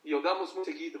poco. Y odiamos muy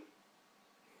seguido.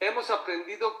 Hemos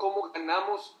aprendido cómo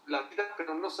ganamos la vida,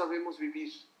 pero no sabemos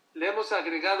vivir. Le hemos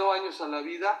agregado años a la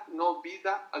vida, no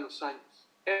vida a los años.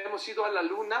 Hemos ido a la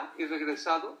luna y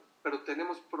regresado, pero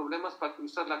tenemos problemas para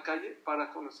cruzar la calle,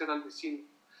 para conocer al vecino.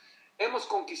 Hemos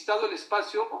conquistado el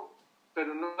espacio,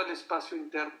 pero no el espacio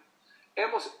interno.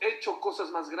 Hemos hecho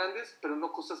cosas más grandes, pero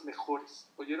no cosas mejores.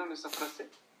 ¿Oyeron esa frase?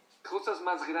 Cosas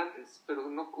más grandes, pero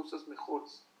no cosas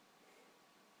mejores.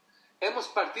 Hemos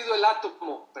partido el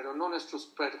átomo, pero no nuestros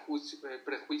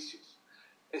prejuicios.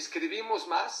 Escribimos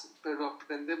más, pero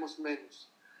aprendemos menos.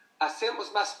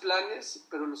 Hacemos más planes,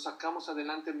 pero los sacamos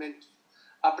adelante menos.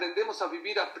 Aprendemos a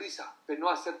vivir a prisa, pero no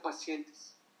a ser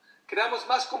pacientes. Creamos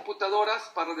más computadoras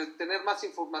para tener más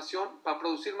información, para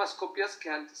producir más copias que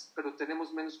antes, pero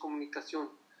tenemos menos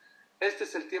comunicación. Este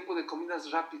es el tiempo de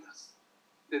comidas rápidas,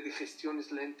 de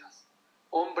digestiones lentas,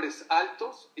 hombres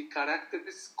altos y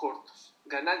caracteres cortos,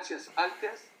 ganancias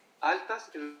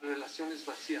altas y relaciones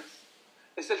vacías.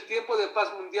 Es el tiempo de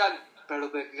paz mundial, pero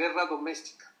de guerra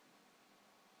doméstica.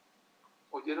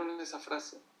 ¿Oyeron esa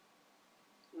frase?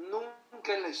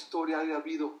 Nunca en la historia había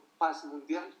habido paz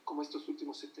mundial como estos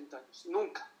últimos 70 años.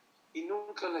 Nunca. Y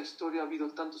nunca en la historia ha habido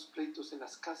tantos pleitos en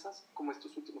las casas como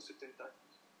estos últimos 70 años.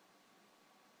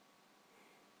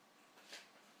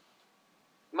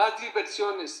 Más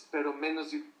diversiones, pero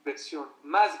menos diversión.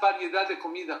 Más variedad de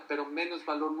comida, pero menos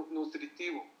valor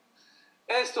nutritivo.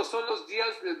 Estos son los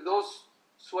días de 2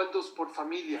 sueldos por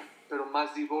familia, pero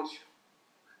más divorcio.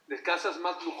 De casas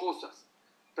más lujosas,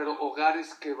 pero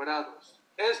hogares quebrados.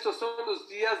 Estos son los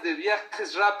días de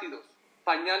viajes rápidos,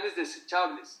 pañales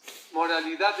desechables,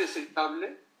 moralidad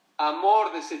desechable,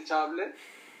 amor desechable,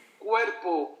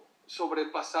 cuerpo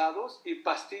sobrepasados y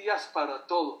pastillas para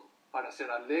todo, para ser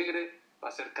alegre,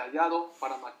 para ser callado,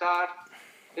 para matar.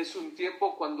 Es un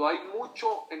tiempo cuando hay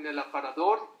mucho en el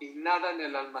aparador y nada en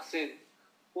el almacén.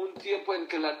 Un tiempo en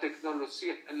que la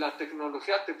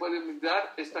tecnología te puede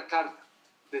dar esta carta.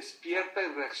 Despierta y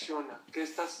reacciona. ¿Qué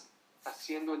estás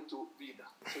haciendo en tu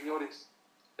vida? Señores,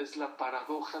 es la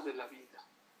paradoja de la vida.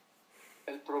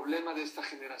 El problema de esta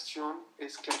generación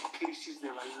es que hay crisis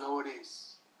de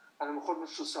valores. A lo mejor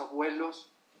nuestros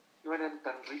abuelos no eran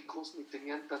tan ricos, ni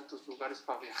tenían tantos lugares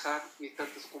para viajar, ni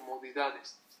tantas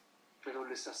comodidades. Pero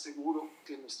les aseguro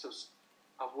que nuestros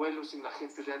abuelos y la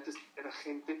gente de antes era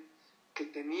gente que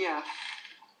tenía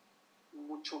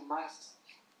mucho más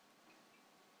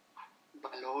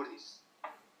valores.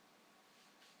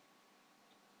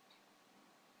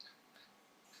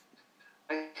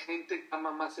 Hay gente que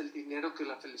ama más el dinero que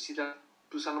la felicidad.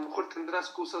 Pues a lo mejor tendrás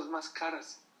cosas más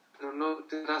caras, pero no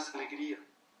tendrás alegría.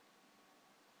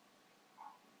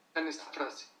 En esta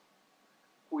frase,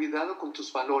 cuidado con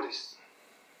tus valores,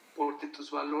 porque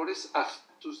tus valores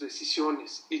afectan tus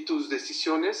decisiones y tus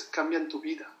decisiones cambian tu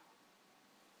vida.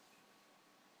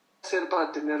 ¿Qué hacer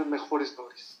para tener mejores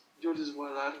valores? Yo les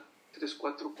voy a dar 3,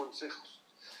 4 consejos.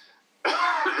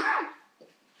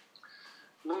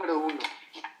 Número 1,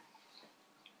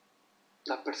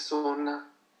 la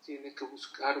persona tiene que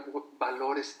buscar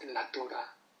valores en la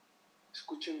Torah.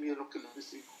 Escuchen bien lo que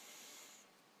les digo.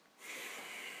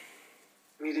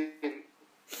 Miren,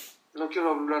 no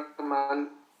quiero hablar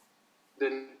mal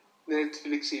del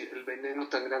Netflix y el veneno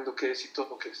tan grande que es y todo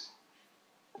lo que es.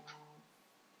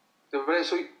 De verdad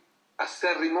soy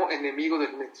acérrimo enemigo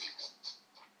del Netflix.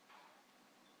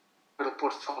 Pero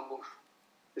por favor,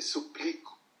 les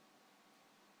suplico,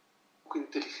 un poco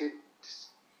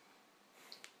inteligentes,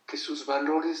 que sus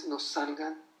valores no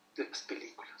salgan de las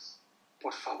películas.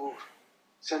 Por favor,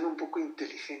 sean un poco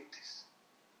inteligentes.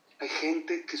 Hay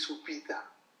gente que su vida,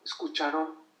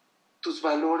 ¿escucharon? Tus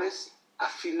valores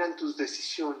afilan tus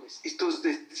decisiones y tus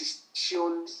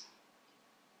decisiones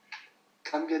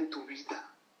cambian tu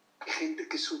vida. Hay gente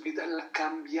que su vida la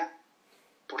cambia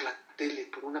por la tele,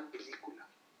 por una película.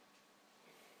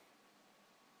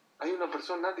 Hay una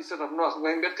persona, dice Rav Noah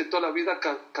Weinberg, que toda la vida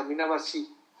caminaba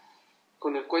así,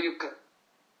 con el cuello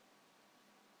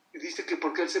y dice que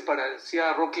porque él se parecía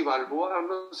a Rocky Balboa,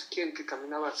 no sé quién, que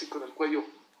caminaba así con el cuello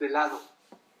de lado.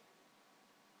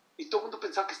 Y todo el mundo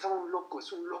pensaba que estaba un loco,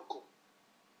 es un loco.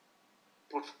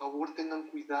 Por favor, tengan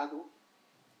cuidado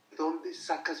de dónde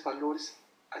sacas valores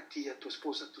a ti, a tu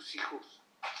esposa, a tus hijos.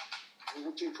 Hay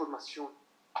mucha información.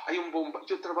 Hay un bomba.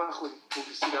 Yo trabajo en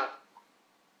publicidad.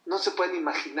 No se pueden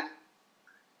imaginar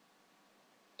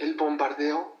el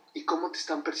bombardeo y cómo te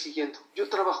están persiguiendo. Yo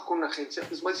trabajo con una agencia,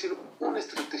 les voy a decir una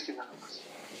estrategia nada más,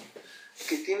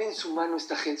 que tiene en su mano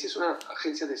esta agencia, es una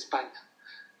agencia de España,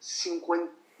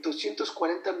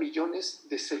 240 millones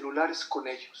de celulares con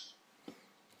ellos.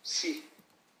 Sí,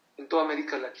 en toda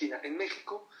América Latina. En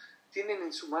México tienen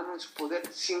en su mano, en su poder,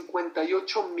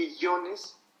 58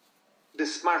 millones de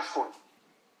smartphones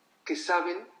que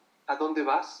saben a dónde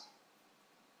vas,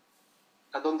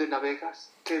 a dónde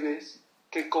navegas, qué ves,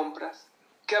 qué compras,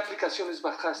 qué aplicaciones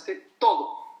bajaste,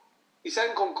 todo. ¿Y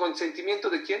saben con consentimiento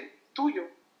de quién? Tuyo.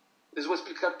 Les voy a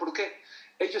explicar por qué.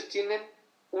 Ellos tienen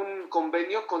un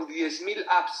convenio con 10,000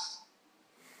 apps.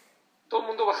 Todo el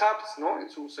mundo baja apps, ¿no? En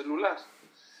su celular.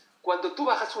 Cuando tú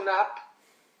bajas una app,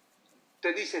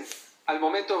 te dicen, al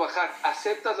momento de bajar,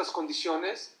 ¿aceptas las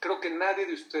condiciones? Creo que nadie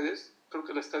de ustedes, creo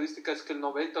que la estadística es que el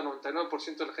 90 o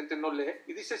 99% de la gente no lee,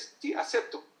 y dices, sí,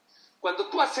 acepto. Cuando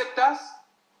tú aceptas,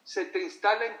 se te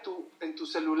instala en tu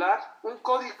celular un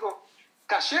código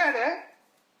kasher, ¿eh?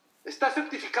 Está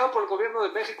certificado por el gobierno de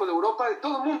México, de Europa, de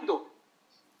todo el mundo.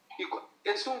 Y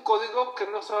es un código que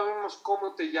no sabemos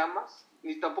cómo te llamas,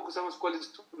 ni tampoco sabemos cuál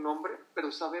es tu nombre,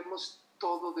 pero sabemos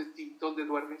todo de ti, dónde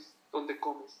duermes, dónde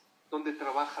comes, dónde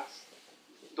trabajas,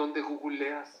 dónde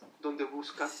googleas, dónde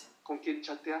buscas, con quién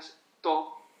chateas,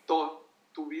 todo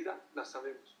tu vida la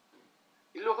sabemos.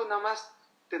 Y luego nada más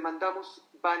te mandamos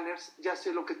banners, ya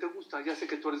sé lo que te gusta, ya sé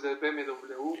que tú eres de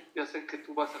BMW, ya sé que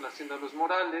tú vas a la Hacienda de los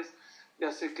Morales,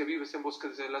 ya sé que vives en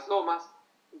Bosques de las Lomas.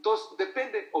 Entonces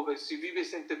depende, o si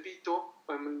vives en Tepito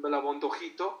o en La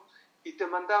Bondojito, y te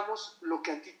mandamos lo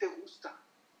que a ti te gusta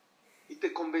y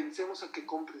te convencemos a que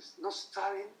compres. No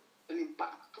saben el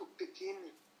impacto que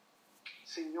tiene.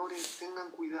 Señores,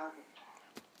 tengan cuidado,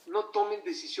 no tomen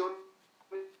decisiones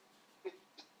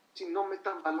si no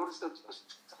metan valores a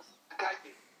la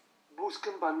calle.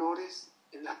 Busquen valores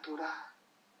en la Torah.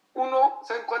 Uno,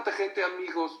 ¿saben cuánta gente,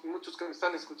 amigos, muchos que me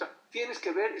están escuchando? Tienes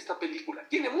que ver esta película,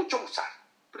 tiene mucho musar.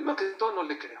 Primero que todo no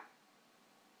le creo.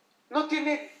 No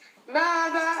tiene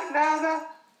nada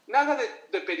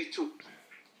de perichut.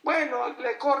 Bueno,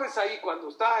 le corres ahí cuando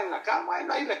está en la cama,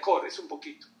 bueno, ahí le corres un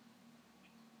poquito.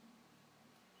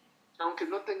 Aunque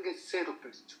no tenga cero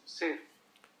perichut, cero.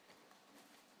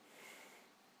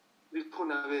 Dijo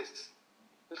una vez,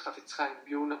 el Hafetz Haim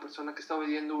vio una persona que estaba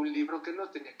leyendo un libro que no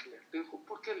tenía que leer. Le dijo,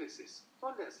 ¿por qué lees eso?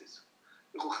 No leas eso.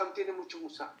 Dijo, Ham tiene mucho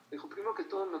musar. Dijo, primero que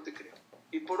todo no te creo.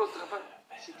 Y por otra parte,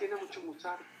 si tiene mucho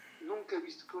musar, nunca he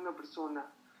visto que una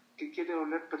persona que quiere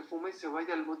oler perfume se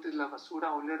vaya al bote de la basura,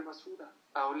 a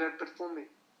oler perfume.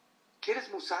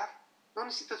 ¿Quieres musar? No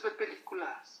necesitas ver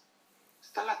películas.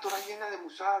 Está la Torah llena de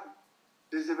musar,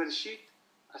 desde Bereshit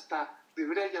hasta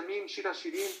Divrei Yamim, Shira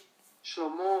Shirim,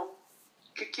 Shlomo.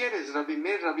 ¿Qué quieres? Rabbi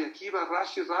Meir, Rabbi Akiva,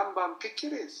 Rashi, Rambam. ¿Qué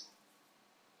quieres?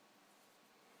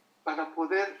 Para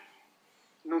poder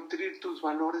nutrir tus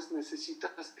valores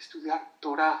necesitas estudiar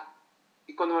Torah.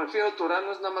 Y cuando me refiero a Torah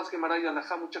no es nada más Gemara y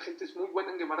Alajá. Mucha gente es muy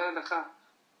buena en Gemara y Alajá.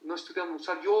 No estudian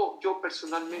musar. Yo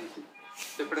personalmente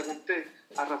le pregunté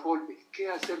a Ravolve qué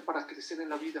hacer para crecer en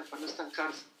la vida, para no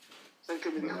estancarse. ¿Saben qué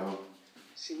me dijo?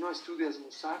 Si no estudias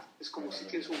musar, es como si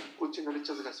tienes un coche y no le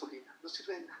echas gasolina. No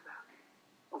sirve de nada.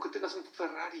 Aunque tengas un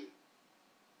Ferrari,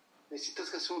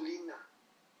 necesitas gasolina.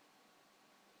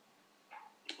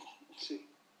 Sí.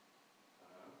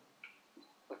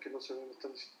 Para que no se vean,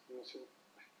 están diciendo, no se ven.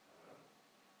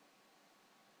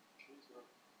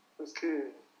 Es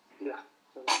que, ya.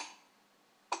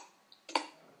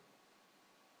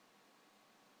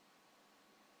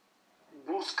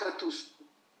 Busca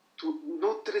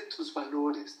nutre tus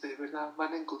valores, de verdad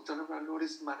van a encontrar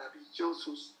valores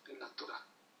maravillosos en la Torah.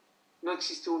 No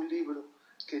existe un libro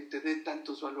que te dé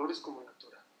tantos valores como la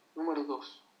Torah. Número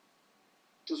 2,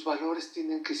 tus valores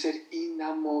tienen que ser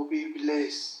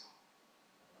inamovibles.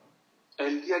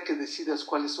 El día que decidas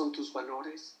cuáles son tus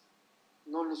valores,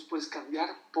 no los puedes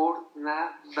cambiar por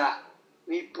nada,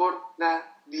 ni por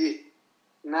nadie,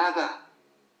 nada.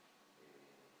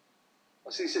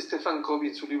 Así dice Stephen Covey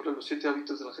en su libro Los 7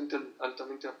 hábitos de la gente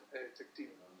altamente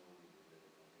efectiva.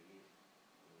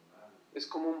 Es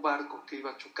como un barco que iba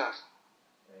a chocar.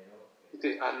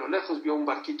 A lo lejos vio un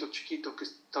barquito chiquito que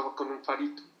estaba con un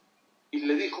farito. Y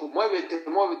le dijo, muévete,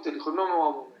 muévete. Le dijo, no me voy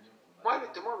a mover.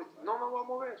 Muévete, muévete. No me voy a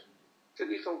mover. ¿Qué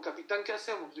dijo? Capitán, ¿qué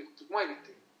hacemos? Le dijo, pues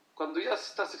muévete. Cuando ya se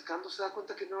está acercando se da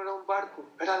cuenta que no era un barco,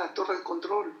 era la torre de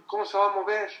control. ¿Cómo se va a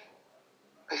mover?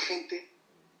 Hay gente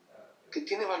que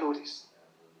tiene valores,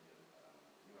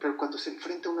 pero cuando se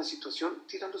enfrenta a una situación,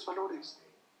 tiran los valores.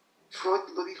 Freud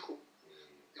lo dijo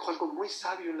algo muy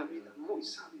sabio en la vida, muy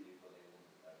sabio.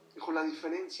 Dijo, la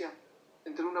diferencia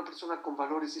entre una persona con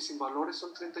valores y sin valores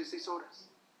son 36 horas.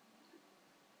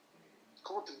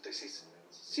 ¿Cómo 36?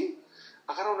 Sí,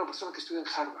 agarra a una persona que estudia en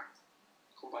Harvard,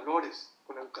 con valores,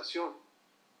 con educación,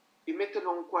 y mételo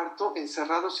a un cuarto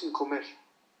encerrado sin comer.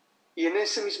 Y en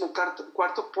ese mismo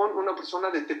cuarto pon una persona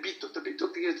de Tepito,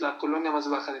 que es la colonia más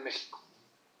baja de México,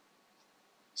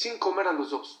 sin comer a los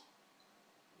dos.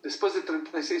 Después de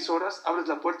 36 horas, abres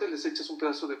la puerta y les echas un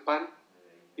pedazo de pan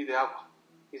y de agua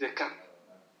y de carne.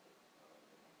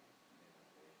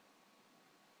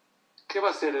 ¿Qué va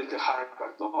a hacer el de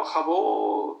Harvard? No,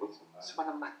 jabón. Se van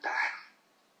a matar.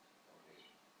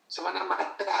 Se van a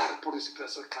matar por ese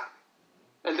pedazo de carne.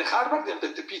 El de Harvard y el de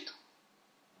Tepito.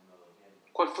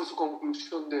 ¿Cuál fue su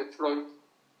conclusión de Freud?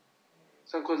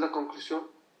 ¿Saben cuál es la conclusión?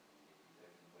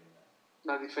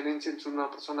 La diferencia entre una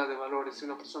persona de valores y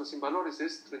una persona sin valores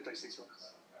es 36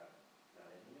 horas.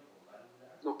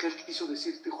 Lo que él quiso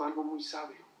decir, dijo algo muy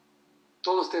sabio.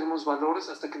 Todos tenemos valores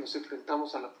hasta que nos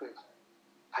enfrentamos a la prueba.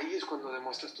 Ahí es cuando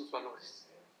demuestras tus valores.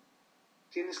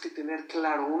 Tienes que tener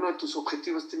claro, uno de tus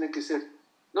objetivos tiene que ser,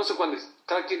 no sé cuál es,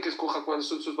 cada quien que escoja cuáles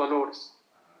son sus valores,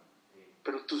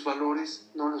 pero tus valores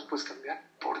no los puedes cambiar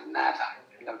por nada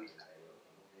en la vida.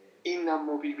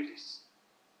 Inamovibles.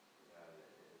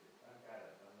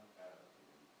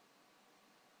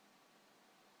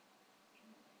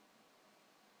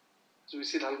 Les voy a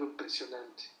decir algo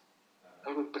impresionante.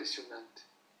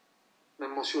 Me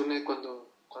emocioné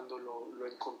cuando lo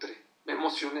encontré. Me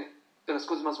emocioné. De las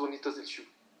cosas más bonitas del show.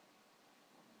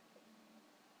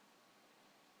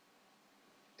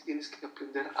 Tienes que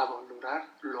aprender a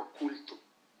valorar lo oculto.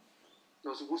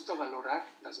 Nos gusta valorar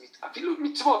las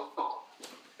mitzvot,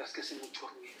 las que hacen mucho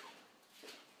ruido.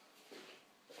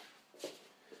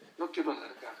 No quiero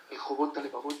alargar. El Jobot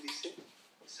Alevavot dice,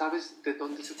 ¿sabes de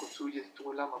dónde se construye tu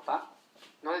Olam Haba?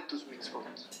 No de tus mitzvot.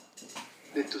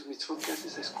 De tus mitzvot que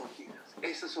haces a escondidas.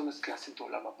 Esas son las que hacen tu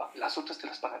Olam Haba. Las otras te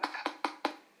las pagan acá.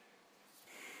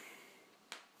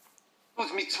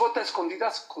 Tus mitzvot a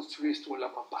escondidas construyes tu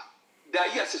Olam Haba. De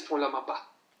ahí haces tu Olam Haba.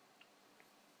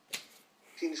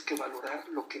 Tienes que valorar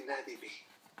lo que nadie ve.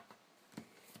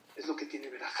 Es lo que tiene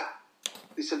verajá.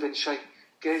 Dice el Ben Shai,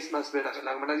 ¿qué es más verajá?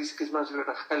 La Gemara dice que es más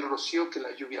verajá el rocío que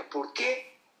la lluvia. ¿Por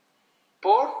qué?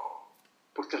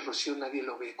 Porque el rocío nadie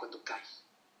lo ve cuando cae.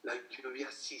 La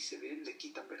lluvia sí se ve, le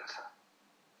quitan verajá.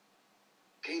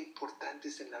 Qué importante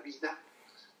es en la vida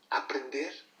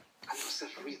aprender a no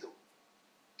hacer ruido.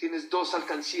 Tienes dos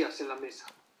alcancías en la mesa.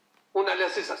 Una le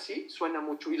haces así, suena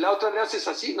mucho, y la otra le haces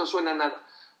así, no suena nada.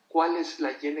 ¿Cuál es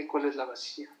la llena y cuál es la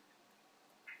vacía?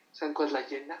 ¿Saben cuál es la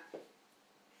llena?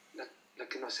 La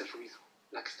que no hace ruido,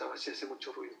 la que está vacía, hace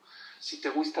mucho ruido. Si te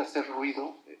gusta hacer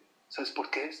ruido, ¿sabes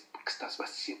por qué es? Porque estás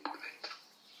vacío por dentro.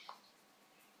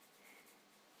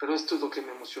 Pero esto es lo que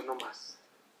me emocionó más.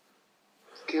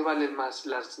 ¿Qué valen más,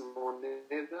 las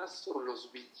monedas o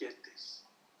los billetes?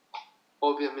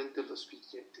 Obviamente los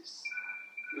billetes.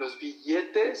 Los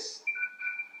billetes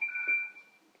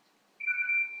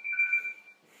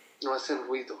no hacen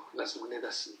ruido, las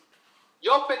monedas sí.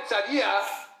 Yo pensaría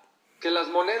que las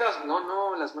monedas,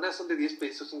 no, las monedas son de 10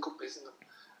 pesos, 5 pesos, no.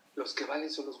 Los que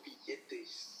valen son los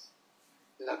billetes.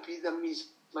 La vida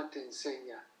misma te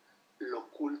enseña lo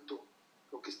oculto,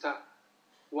 lo que está,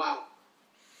 wow.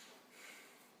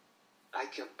 Hay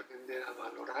que aprender a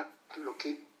valorar lo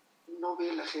que no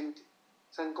ve la gente.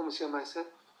 ¿Saben cómo se llama eso?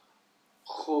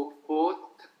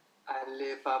 Jobot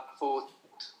alevavot.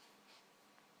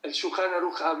 El Shulchan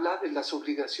Aruch habla de las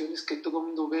obligaciones que todo el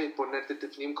mundo ve, ponerte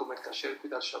tefilín, comer kasher,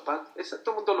 cuidar Shabbat,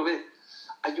 todo el mundo lo ve.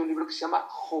 Hay un libro que se llama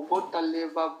Jobot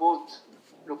alevavot,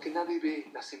 lo que nadie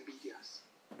ve, las envidias,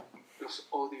 los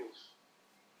odios,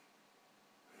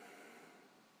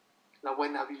 la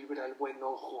buena vibra, el buen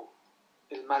ojo,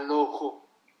 el mal ojo,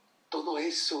 todo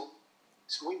eso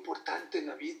es muy importante en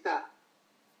la vida.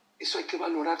 Eso hay que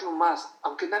valorarlo más,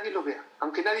 aunque nadie lo vea,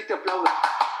 aunque nadie te aplauda.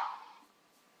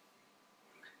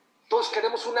 Todos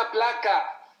queremos una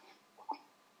placa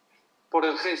por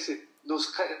el Gesed.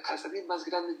 Los Hasadim más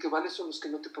grandes que valen son los que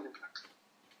no te ponen placa.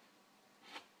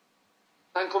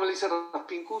 ¿Saben cómo le dice Rav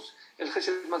Pinkus? El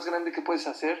Gesed más grande que puedes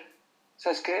hacer,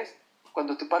 ¿sabes qué es?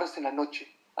 Cuando te paras en la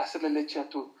noche a hacerle leche a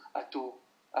tu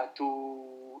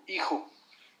hijo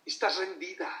y estás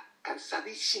rendida,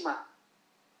 cansadísima,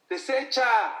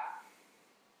 desecha.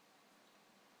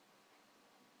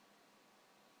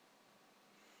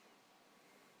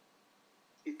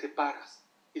 Y te paras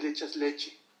y le echas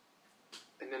leche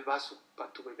en el vaso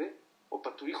para tu bebé o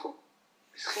para tu hijo,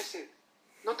 es Gesed.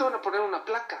 No te van a poner una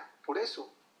placa por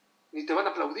eso, ni te van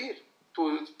a aplaudir.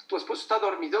 Tu esposo está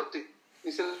dormidote,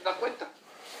 ni se da cuenta.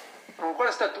 A lo mejor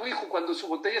hasta tu hijo cuando su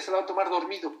botella se la va a tomar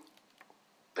dormido.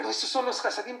 Pero esos son los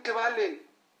hasadim que valen.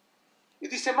 Y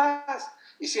dice más,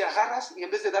 y si agarras y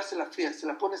en vez de dársela fría, se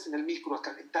la pones en el micro a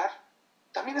calentar,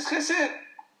 también es Gesed.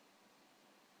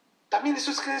 También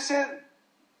eso es Gesed.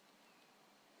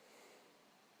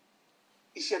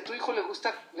 Y si a tu hijo le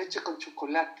gusta leche con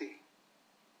chocolate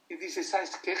y dices,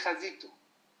 ¿sabes qué, Jadito?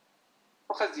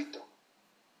 No, Jadito,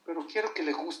 pero quiero que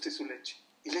le guste su leche.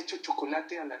 Y le echo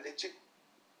chocolate a la leche.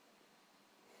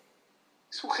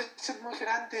 Es un gesed muy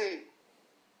grande.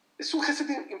 Es un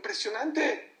gesed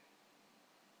impresionante.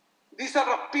 Dice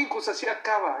Rav Pinkus, así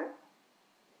acaba,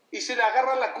 Y se le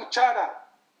agarra la cuchara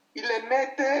y le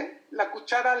mete la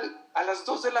cuchara a las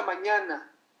 2 de la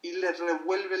mañana y le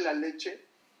revuelve la leche.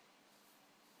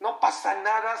 No pasa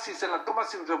nada si se la toma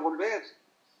sin revolver.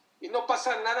 Y no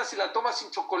pasa nada si la tomas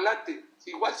sin chocolate.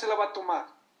 Igual se la va a tomar.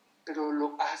 Pero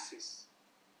lo haces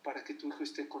para que tu hijo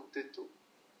esté contento.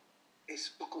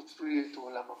 Eso construye tu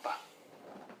la papá.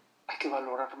 Hay que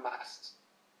valorar más.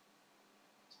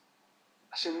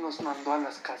 Hashem nos mandó a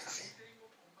las casas.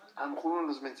 A lo mejor uno de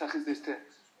los mensajes de esta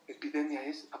epidemia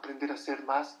es aprender a ser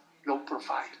más low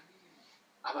profile.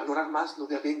 A valorar más lo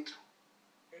de adentro.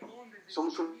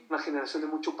 Somos una generación de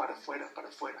mucho para afuera, para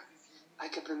afuera. Hay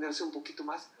que aprender a ser un poquito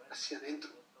más hacia adentro.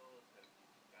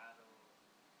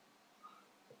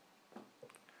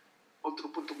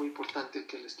 Otro punto muy importante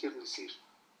que les quiero decir,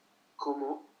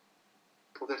 cómo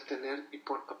poder tener y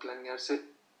planearse,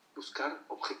 buscar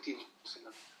objetivos en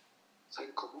la vida.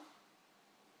 ¿Saben cómo?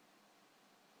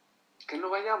 Que no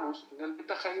vayamos en el Bet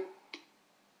HaChaim.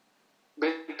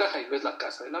 Bet HaChaim es la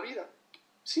casa de la vida.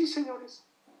 Sí, señores.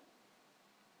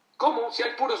 ¿Cómo? Si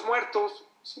hay puros muertos.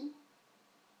 Sí.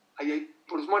 Ahí hay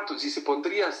puros muertos. Si se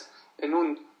pondrías en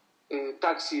un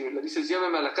taxi y le dices,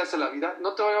 llévame a la casa de la vida,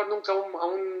 no te va a llevar nunca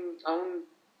a un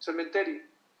cementerio.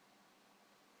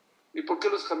 ¿Y por qué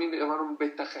los jamín le llamaron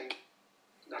Bet HaChaim?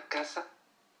 La casa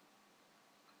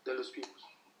de los vivos.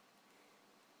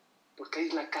 Porque ahí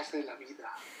es la casa de la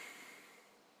vida.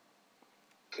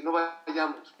 Que no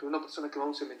vayamos, pero una persona que va a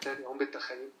un cementerio, a un Bet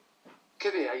HaChaim,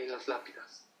 ¿qué ve ahí en las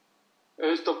lápidas?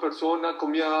 Esta persona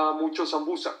comía mucho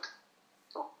sambusak.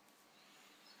 No.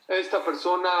 Esta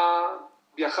persona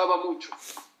viajaba mucho.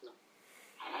 No.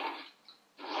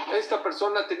 Esta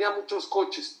persona tenía muchos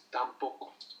coches.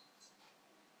 Tampoco.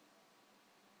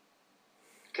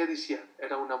 ¿Qué decía?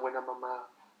 Era una buena mamá,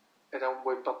 era un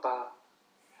buen papá,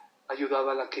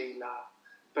 ayudaba a la Keilah,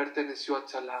 perteneció a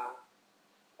Tzalá,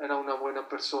 era una buena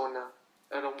persona,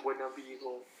 era un buen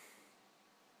amigo.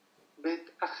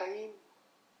 Bet HaChaim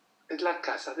es la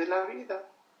casa de la vida.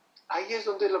 Ahí es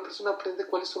donde la persona aprende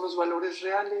cuáles son los valores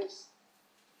reales.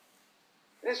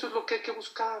 Eso es lo que hay que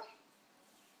buscar.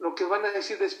 Lo que van a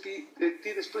decir de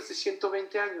ti después de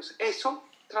 120 años. Eso,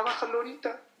 trabájalo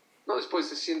ahorita, no después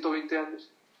de 120 años.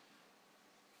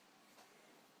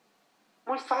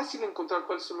 Muy fácil encontrar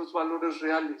cuáles son los valores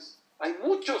reales. Hay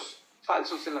muchos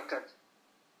falsos en la calle.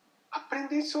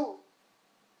 Aprende eso.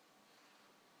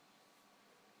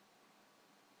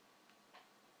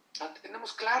 La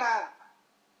tenemos clara.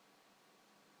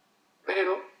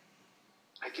 Pero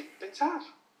hay que pensar.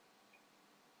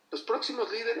 Los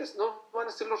próximos líderes no van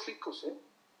a ser los ricos,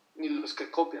 ni los que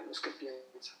copian, los que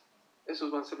piensan.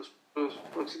 Esos van a ser los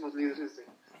próximos líderes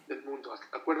del mundo.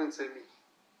 Acuérdense de mí.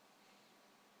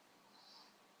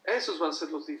 Esos van a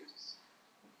ser los líderes.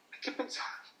 Hay que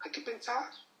pensar, hay que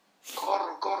pensar.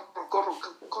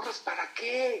 ¿Corres para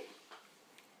qué?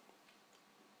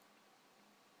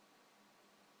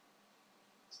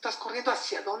 ¿Estás corriendo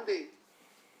hacia dónde?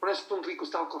 Por eso un rico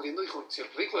estaba corriendo, dijo, si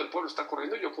el rico del pueblo está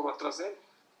corriendo, yo corro atrás de él.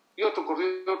 Y otro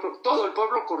corrió, todo el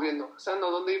pueblo corriendo. ¿Saben a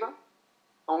dónde iba?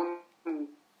 A un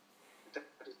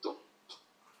territorio.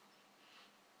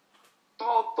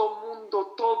 Todo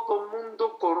mundo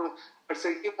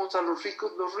perseguimos a los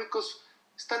ricos. Los ricos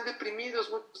están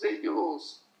deprimidos, muchos de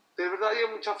ellos. De verdad hay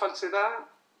mucha falsedad.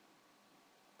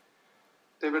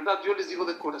 De verdad, yo les digo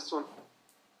de corazón,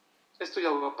 esto ya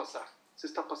va a pasar, se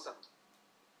está pasando.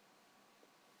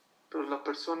 Pero la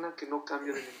persona que no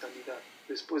cambia de mentalidad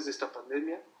después de esta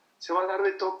pandemia, se va a dar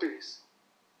de topes.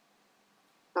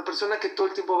 La persona que todo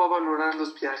el tiempo va a valorar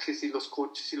los viajes y los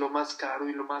coches y lo más caro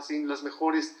y las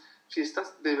mejores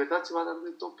fiestas, de verdad se va a dar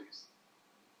de topes.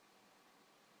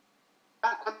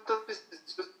 ¿Cuántas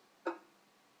veces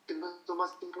que no es lo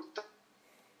más importante?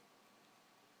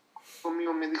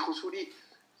 Conmigo me dijo, Suri,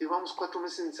 llevamos 4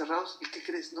 meses encerrados y ¿qué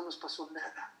crees? No nos pasó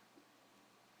nada.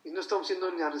 Y no estamos yendo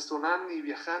ni al restaurante, ni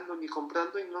viajando, ni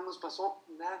comprando y no nos pasó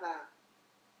nada.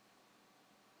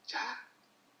 Ya,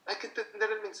 hay que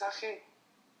entender el mensaje,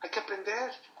 hay que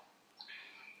aprender.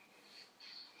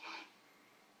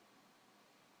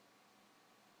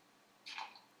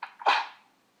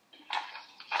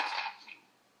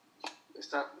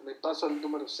 Me paso al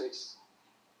número 6.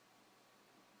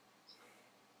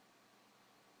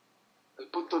 El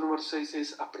punto número 6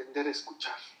 es aprender a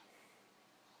escuchar.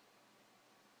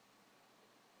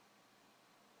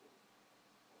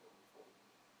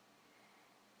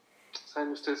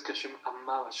 Saben ustedes que Hashem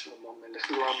amaba a Shlomo Melech,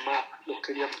 lo amaba, lo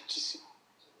quería muchísimo.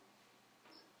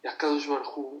 Y Akadosh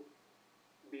Baruj Hu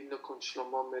vino con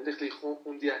Shlomo Melech, le dijo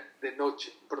un día de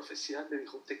noche, en profecía, le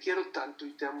dijo, te quiero tanto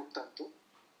y te amo tanto,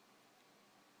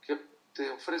 que te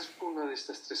ofrezco una de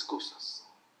estas 3 cosas: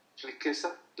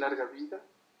 riqueza, larga vida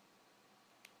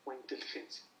o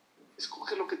inteligencia.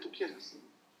 Escoge lo que tú quieras.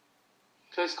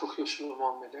 ¿Qué escogió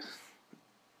Shlomo Melech?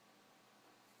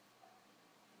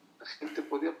 La gente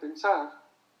podía pensar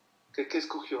que ¿qué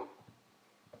escogió?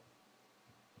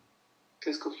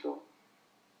 ¿Qué escogió?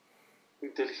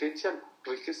 Inteligencia no,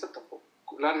 riqueza tampoco,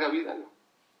 larga vida no.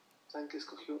 ¿Saben qué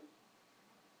escogió?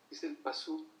 Dice el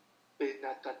pasú,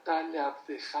 Benatata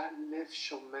leavdeja lev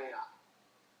shomea.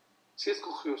 Sí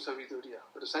escogió sabiduría,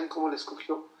 pero ¿saben cómo la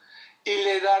escogió? Y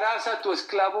le darás a tu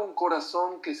esclavo un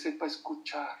corazón que sepa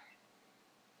escuchar.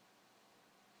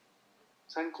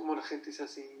 ¿Saben cómo la gente se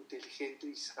hace inteligente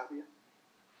y sabia?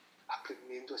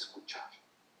 Aprendiendo a escuchar.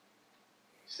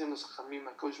 Dicen los Jamim,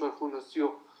 Akadosh Baruj Hu nos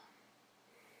dio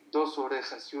 2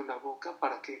 orejas y una boca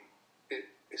para que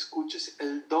escuches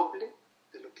el doble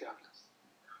de lo que hablas.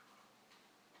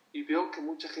 Y veo que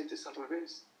mucha gente es al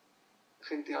revés. La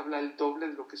gente habla el doble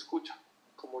de lo que escucha.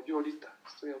 Como yo ahorita,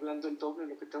 estoy hablando el doble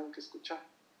de lo que tengo que escuchar.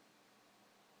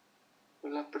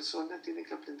 Pero la persona tiene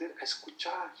que aprender a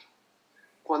escuchar.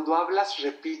 Cuando hablas,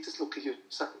 repites lo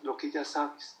que ya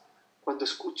sabes. Cuando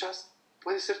escuchas,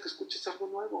 puede ser que escuches algo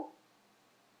nuevo.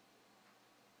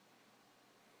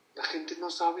 La gente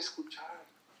no sabe escuchar.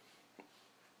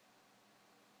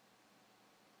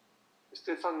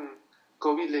 Stefan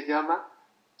Covey le llama,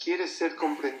 ¿quieres ser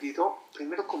comprendido?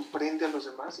 Primero comprende a los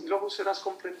demás y luego serás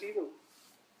comprendido.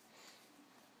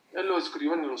 Él lo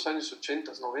escribió en los años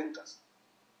 80, 90.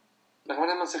 La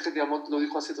Gemara Masejet de Amot lo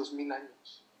dijo hace 2000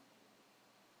 años.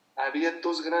 Había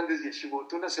 2 grandes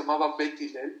yeshivot, una se llamaba Bet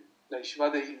Hillel, la yeshiva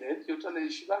de Hillel, y otra la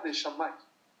yeshiva de Shammai.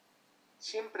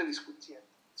 Siempre discutían,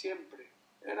 siempre.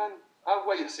 Eran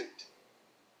agua y aceite.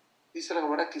 Dice la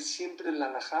Gemara que siempre la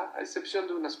halajá, a excepción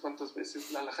de unas cuantas veces,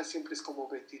 la halajá siempre es como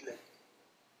Bet Hillel.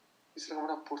 Dice la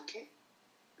Gemara, ¿por qué?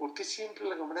 ¿Por qué siempre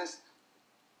la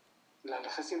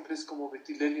halajá siempre es como Bet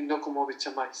Hillel y no como Bet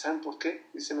Shammai? ¿Saben por qué?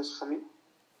 Dicen los Jamim.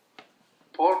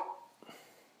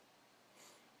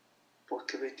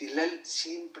 Porque Bet Hillel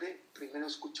siempre primero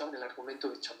escuchaban el argumento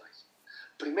de Shammai.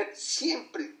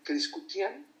 Siempre que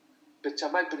discutían, Bet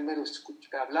Shammai primero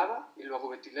hablaba y luego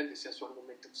Bet Hillel decía su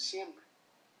argumento. Siempre.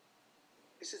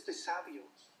 Ese es de sabios.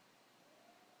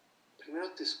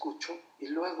 Primero te escucho y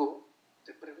luego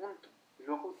te pregunto, y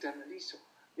luego te analizo,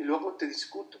 y luego te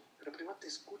discuto. Pero primero te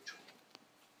escucho.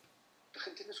 La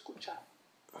gente no escucha.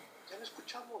 Ya no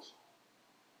escuchamos.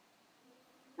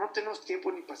 No tenemos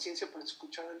tiempo ni paciencia para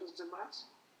escuchar a los demás.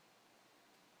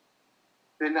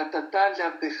 Benatata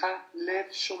leabdeja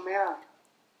lev shomea.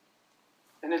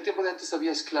 En el tiempo de antes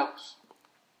había esclavos.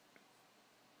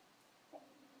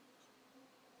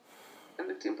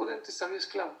 En el tiempo de antes había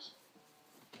esclavos.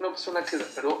 Una persona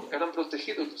pero eran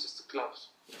protegidos los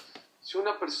esclavos. Si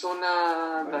una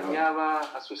persona dañaba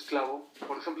a su esclavo,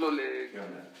 por ejemplo, le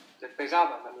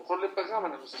pegaban, a lo mejor le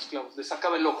pegaban a los esclavos, le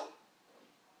sacaba el ojo.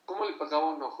 ¿Cómo le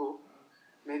pagaba un ojo?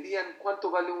 Medían cuánto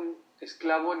vale un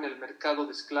esclavo en el mercado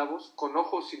de esclavos, con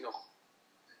ojo o sin ojo.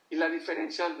 Y la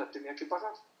diferencia la tenía que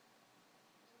pagar.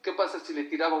 ¿Qué pasa si le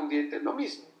tiraba un diente? Lo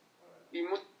mismo. Y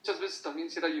muchas veces también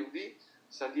si era yudí,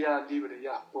 salía libre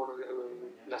ya, por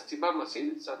lastimarlo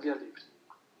así, salía libre.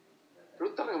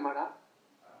 Pregunta a Gemara,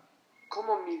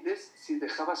 ¿cómo mides si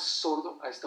dejabas sordo a esta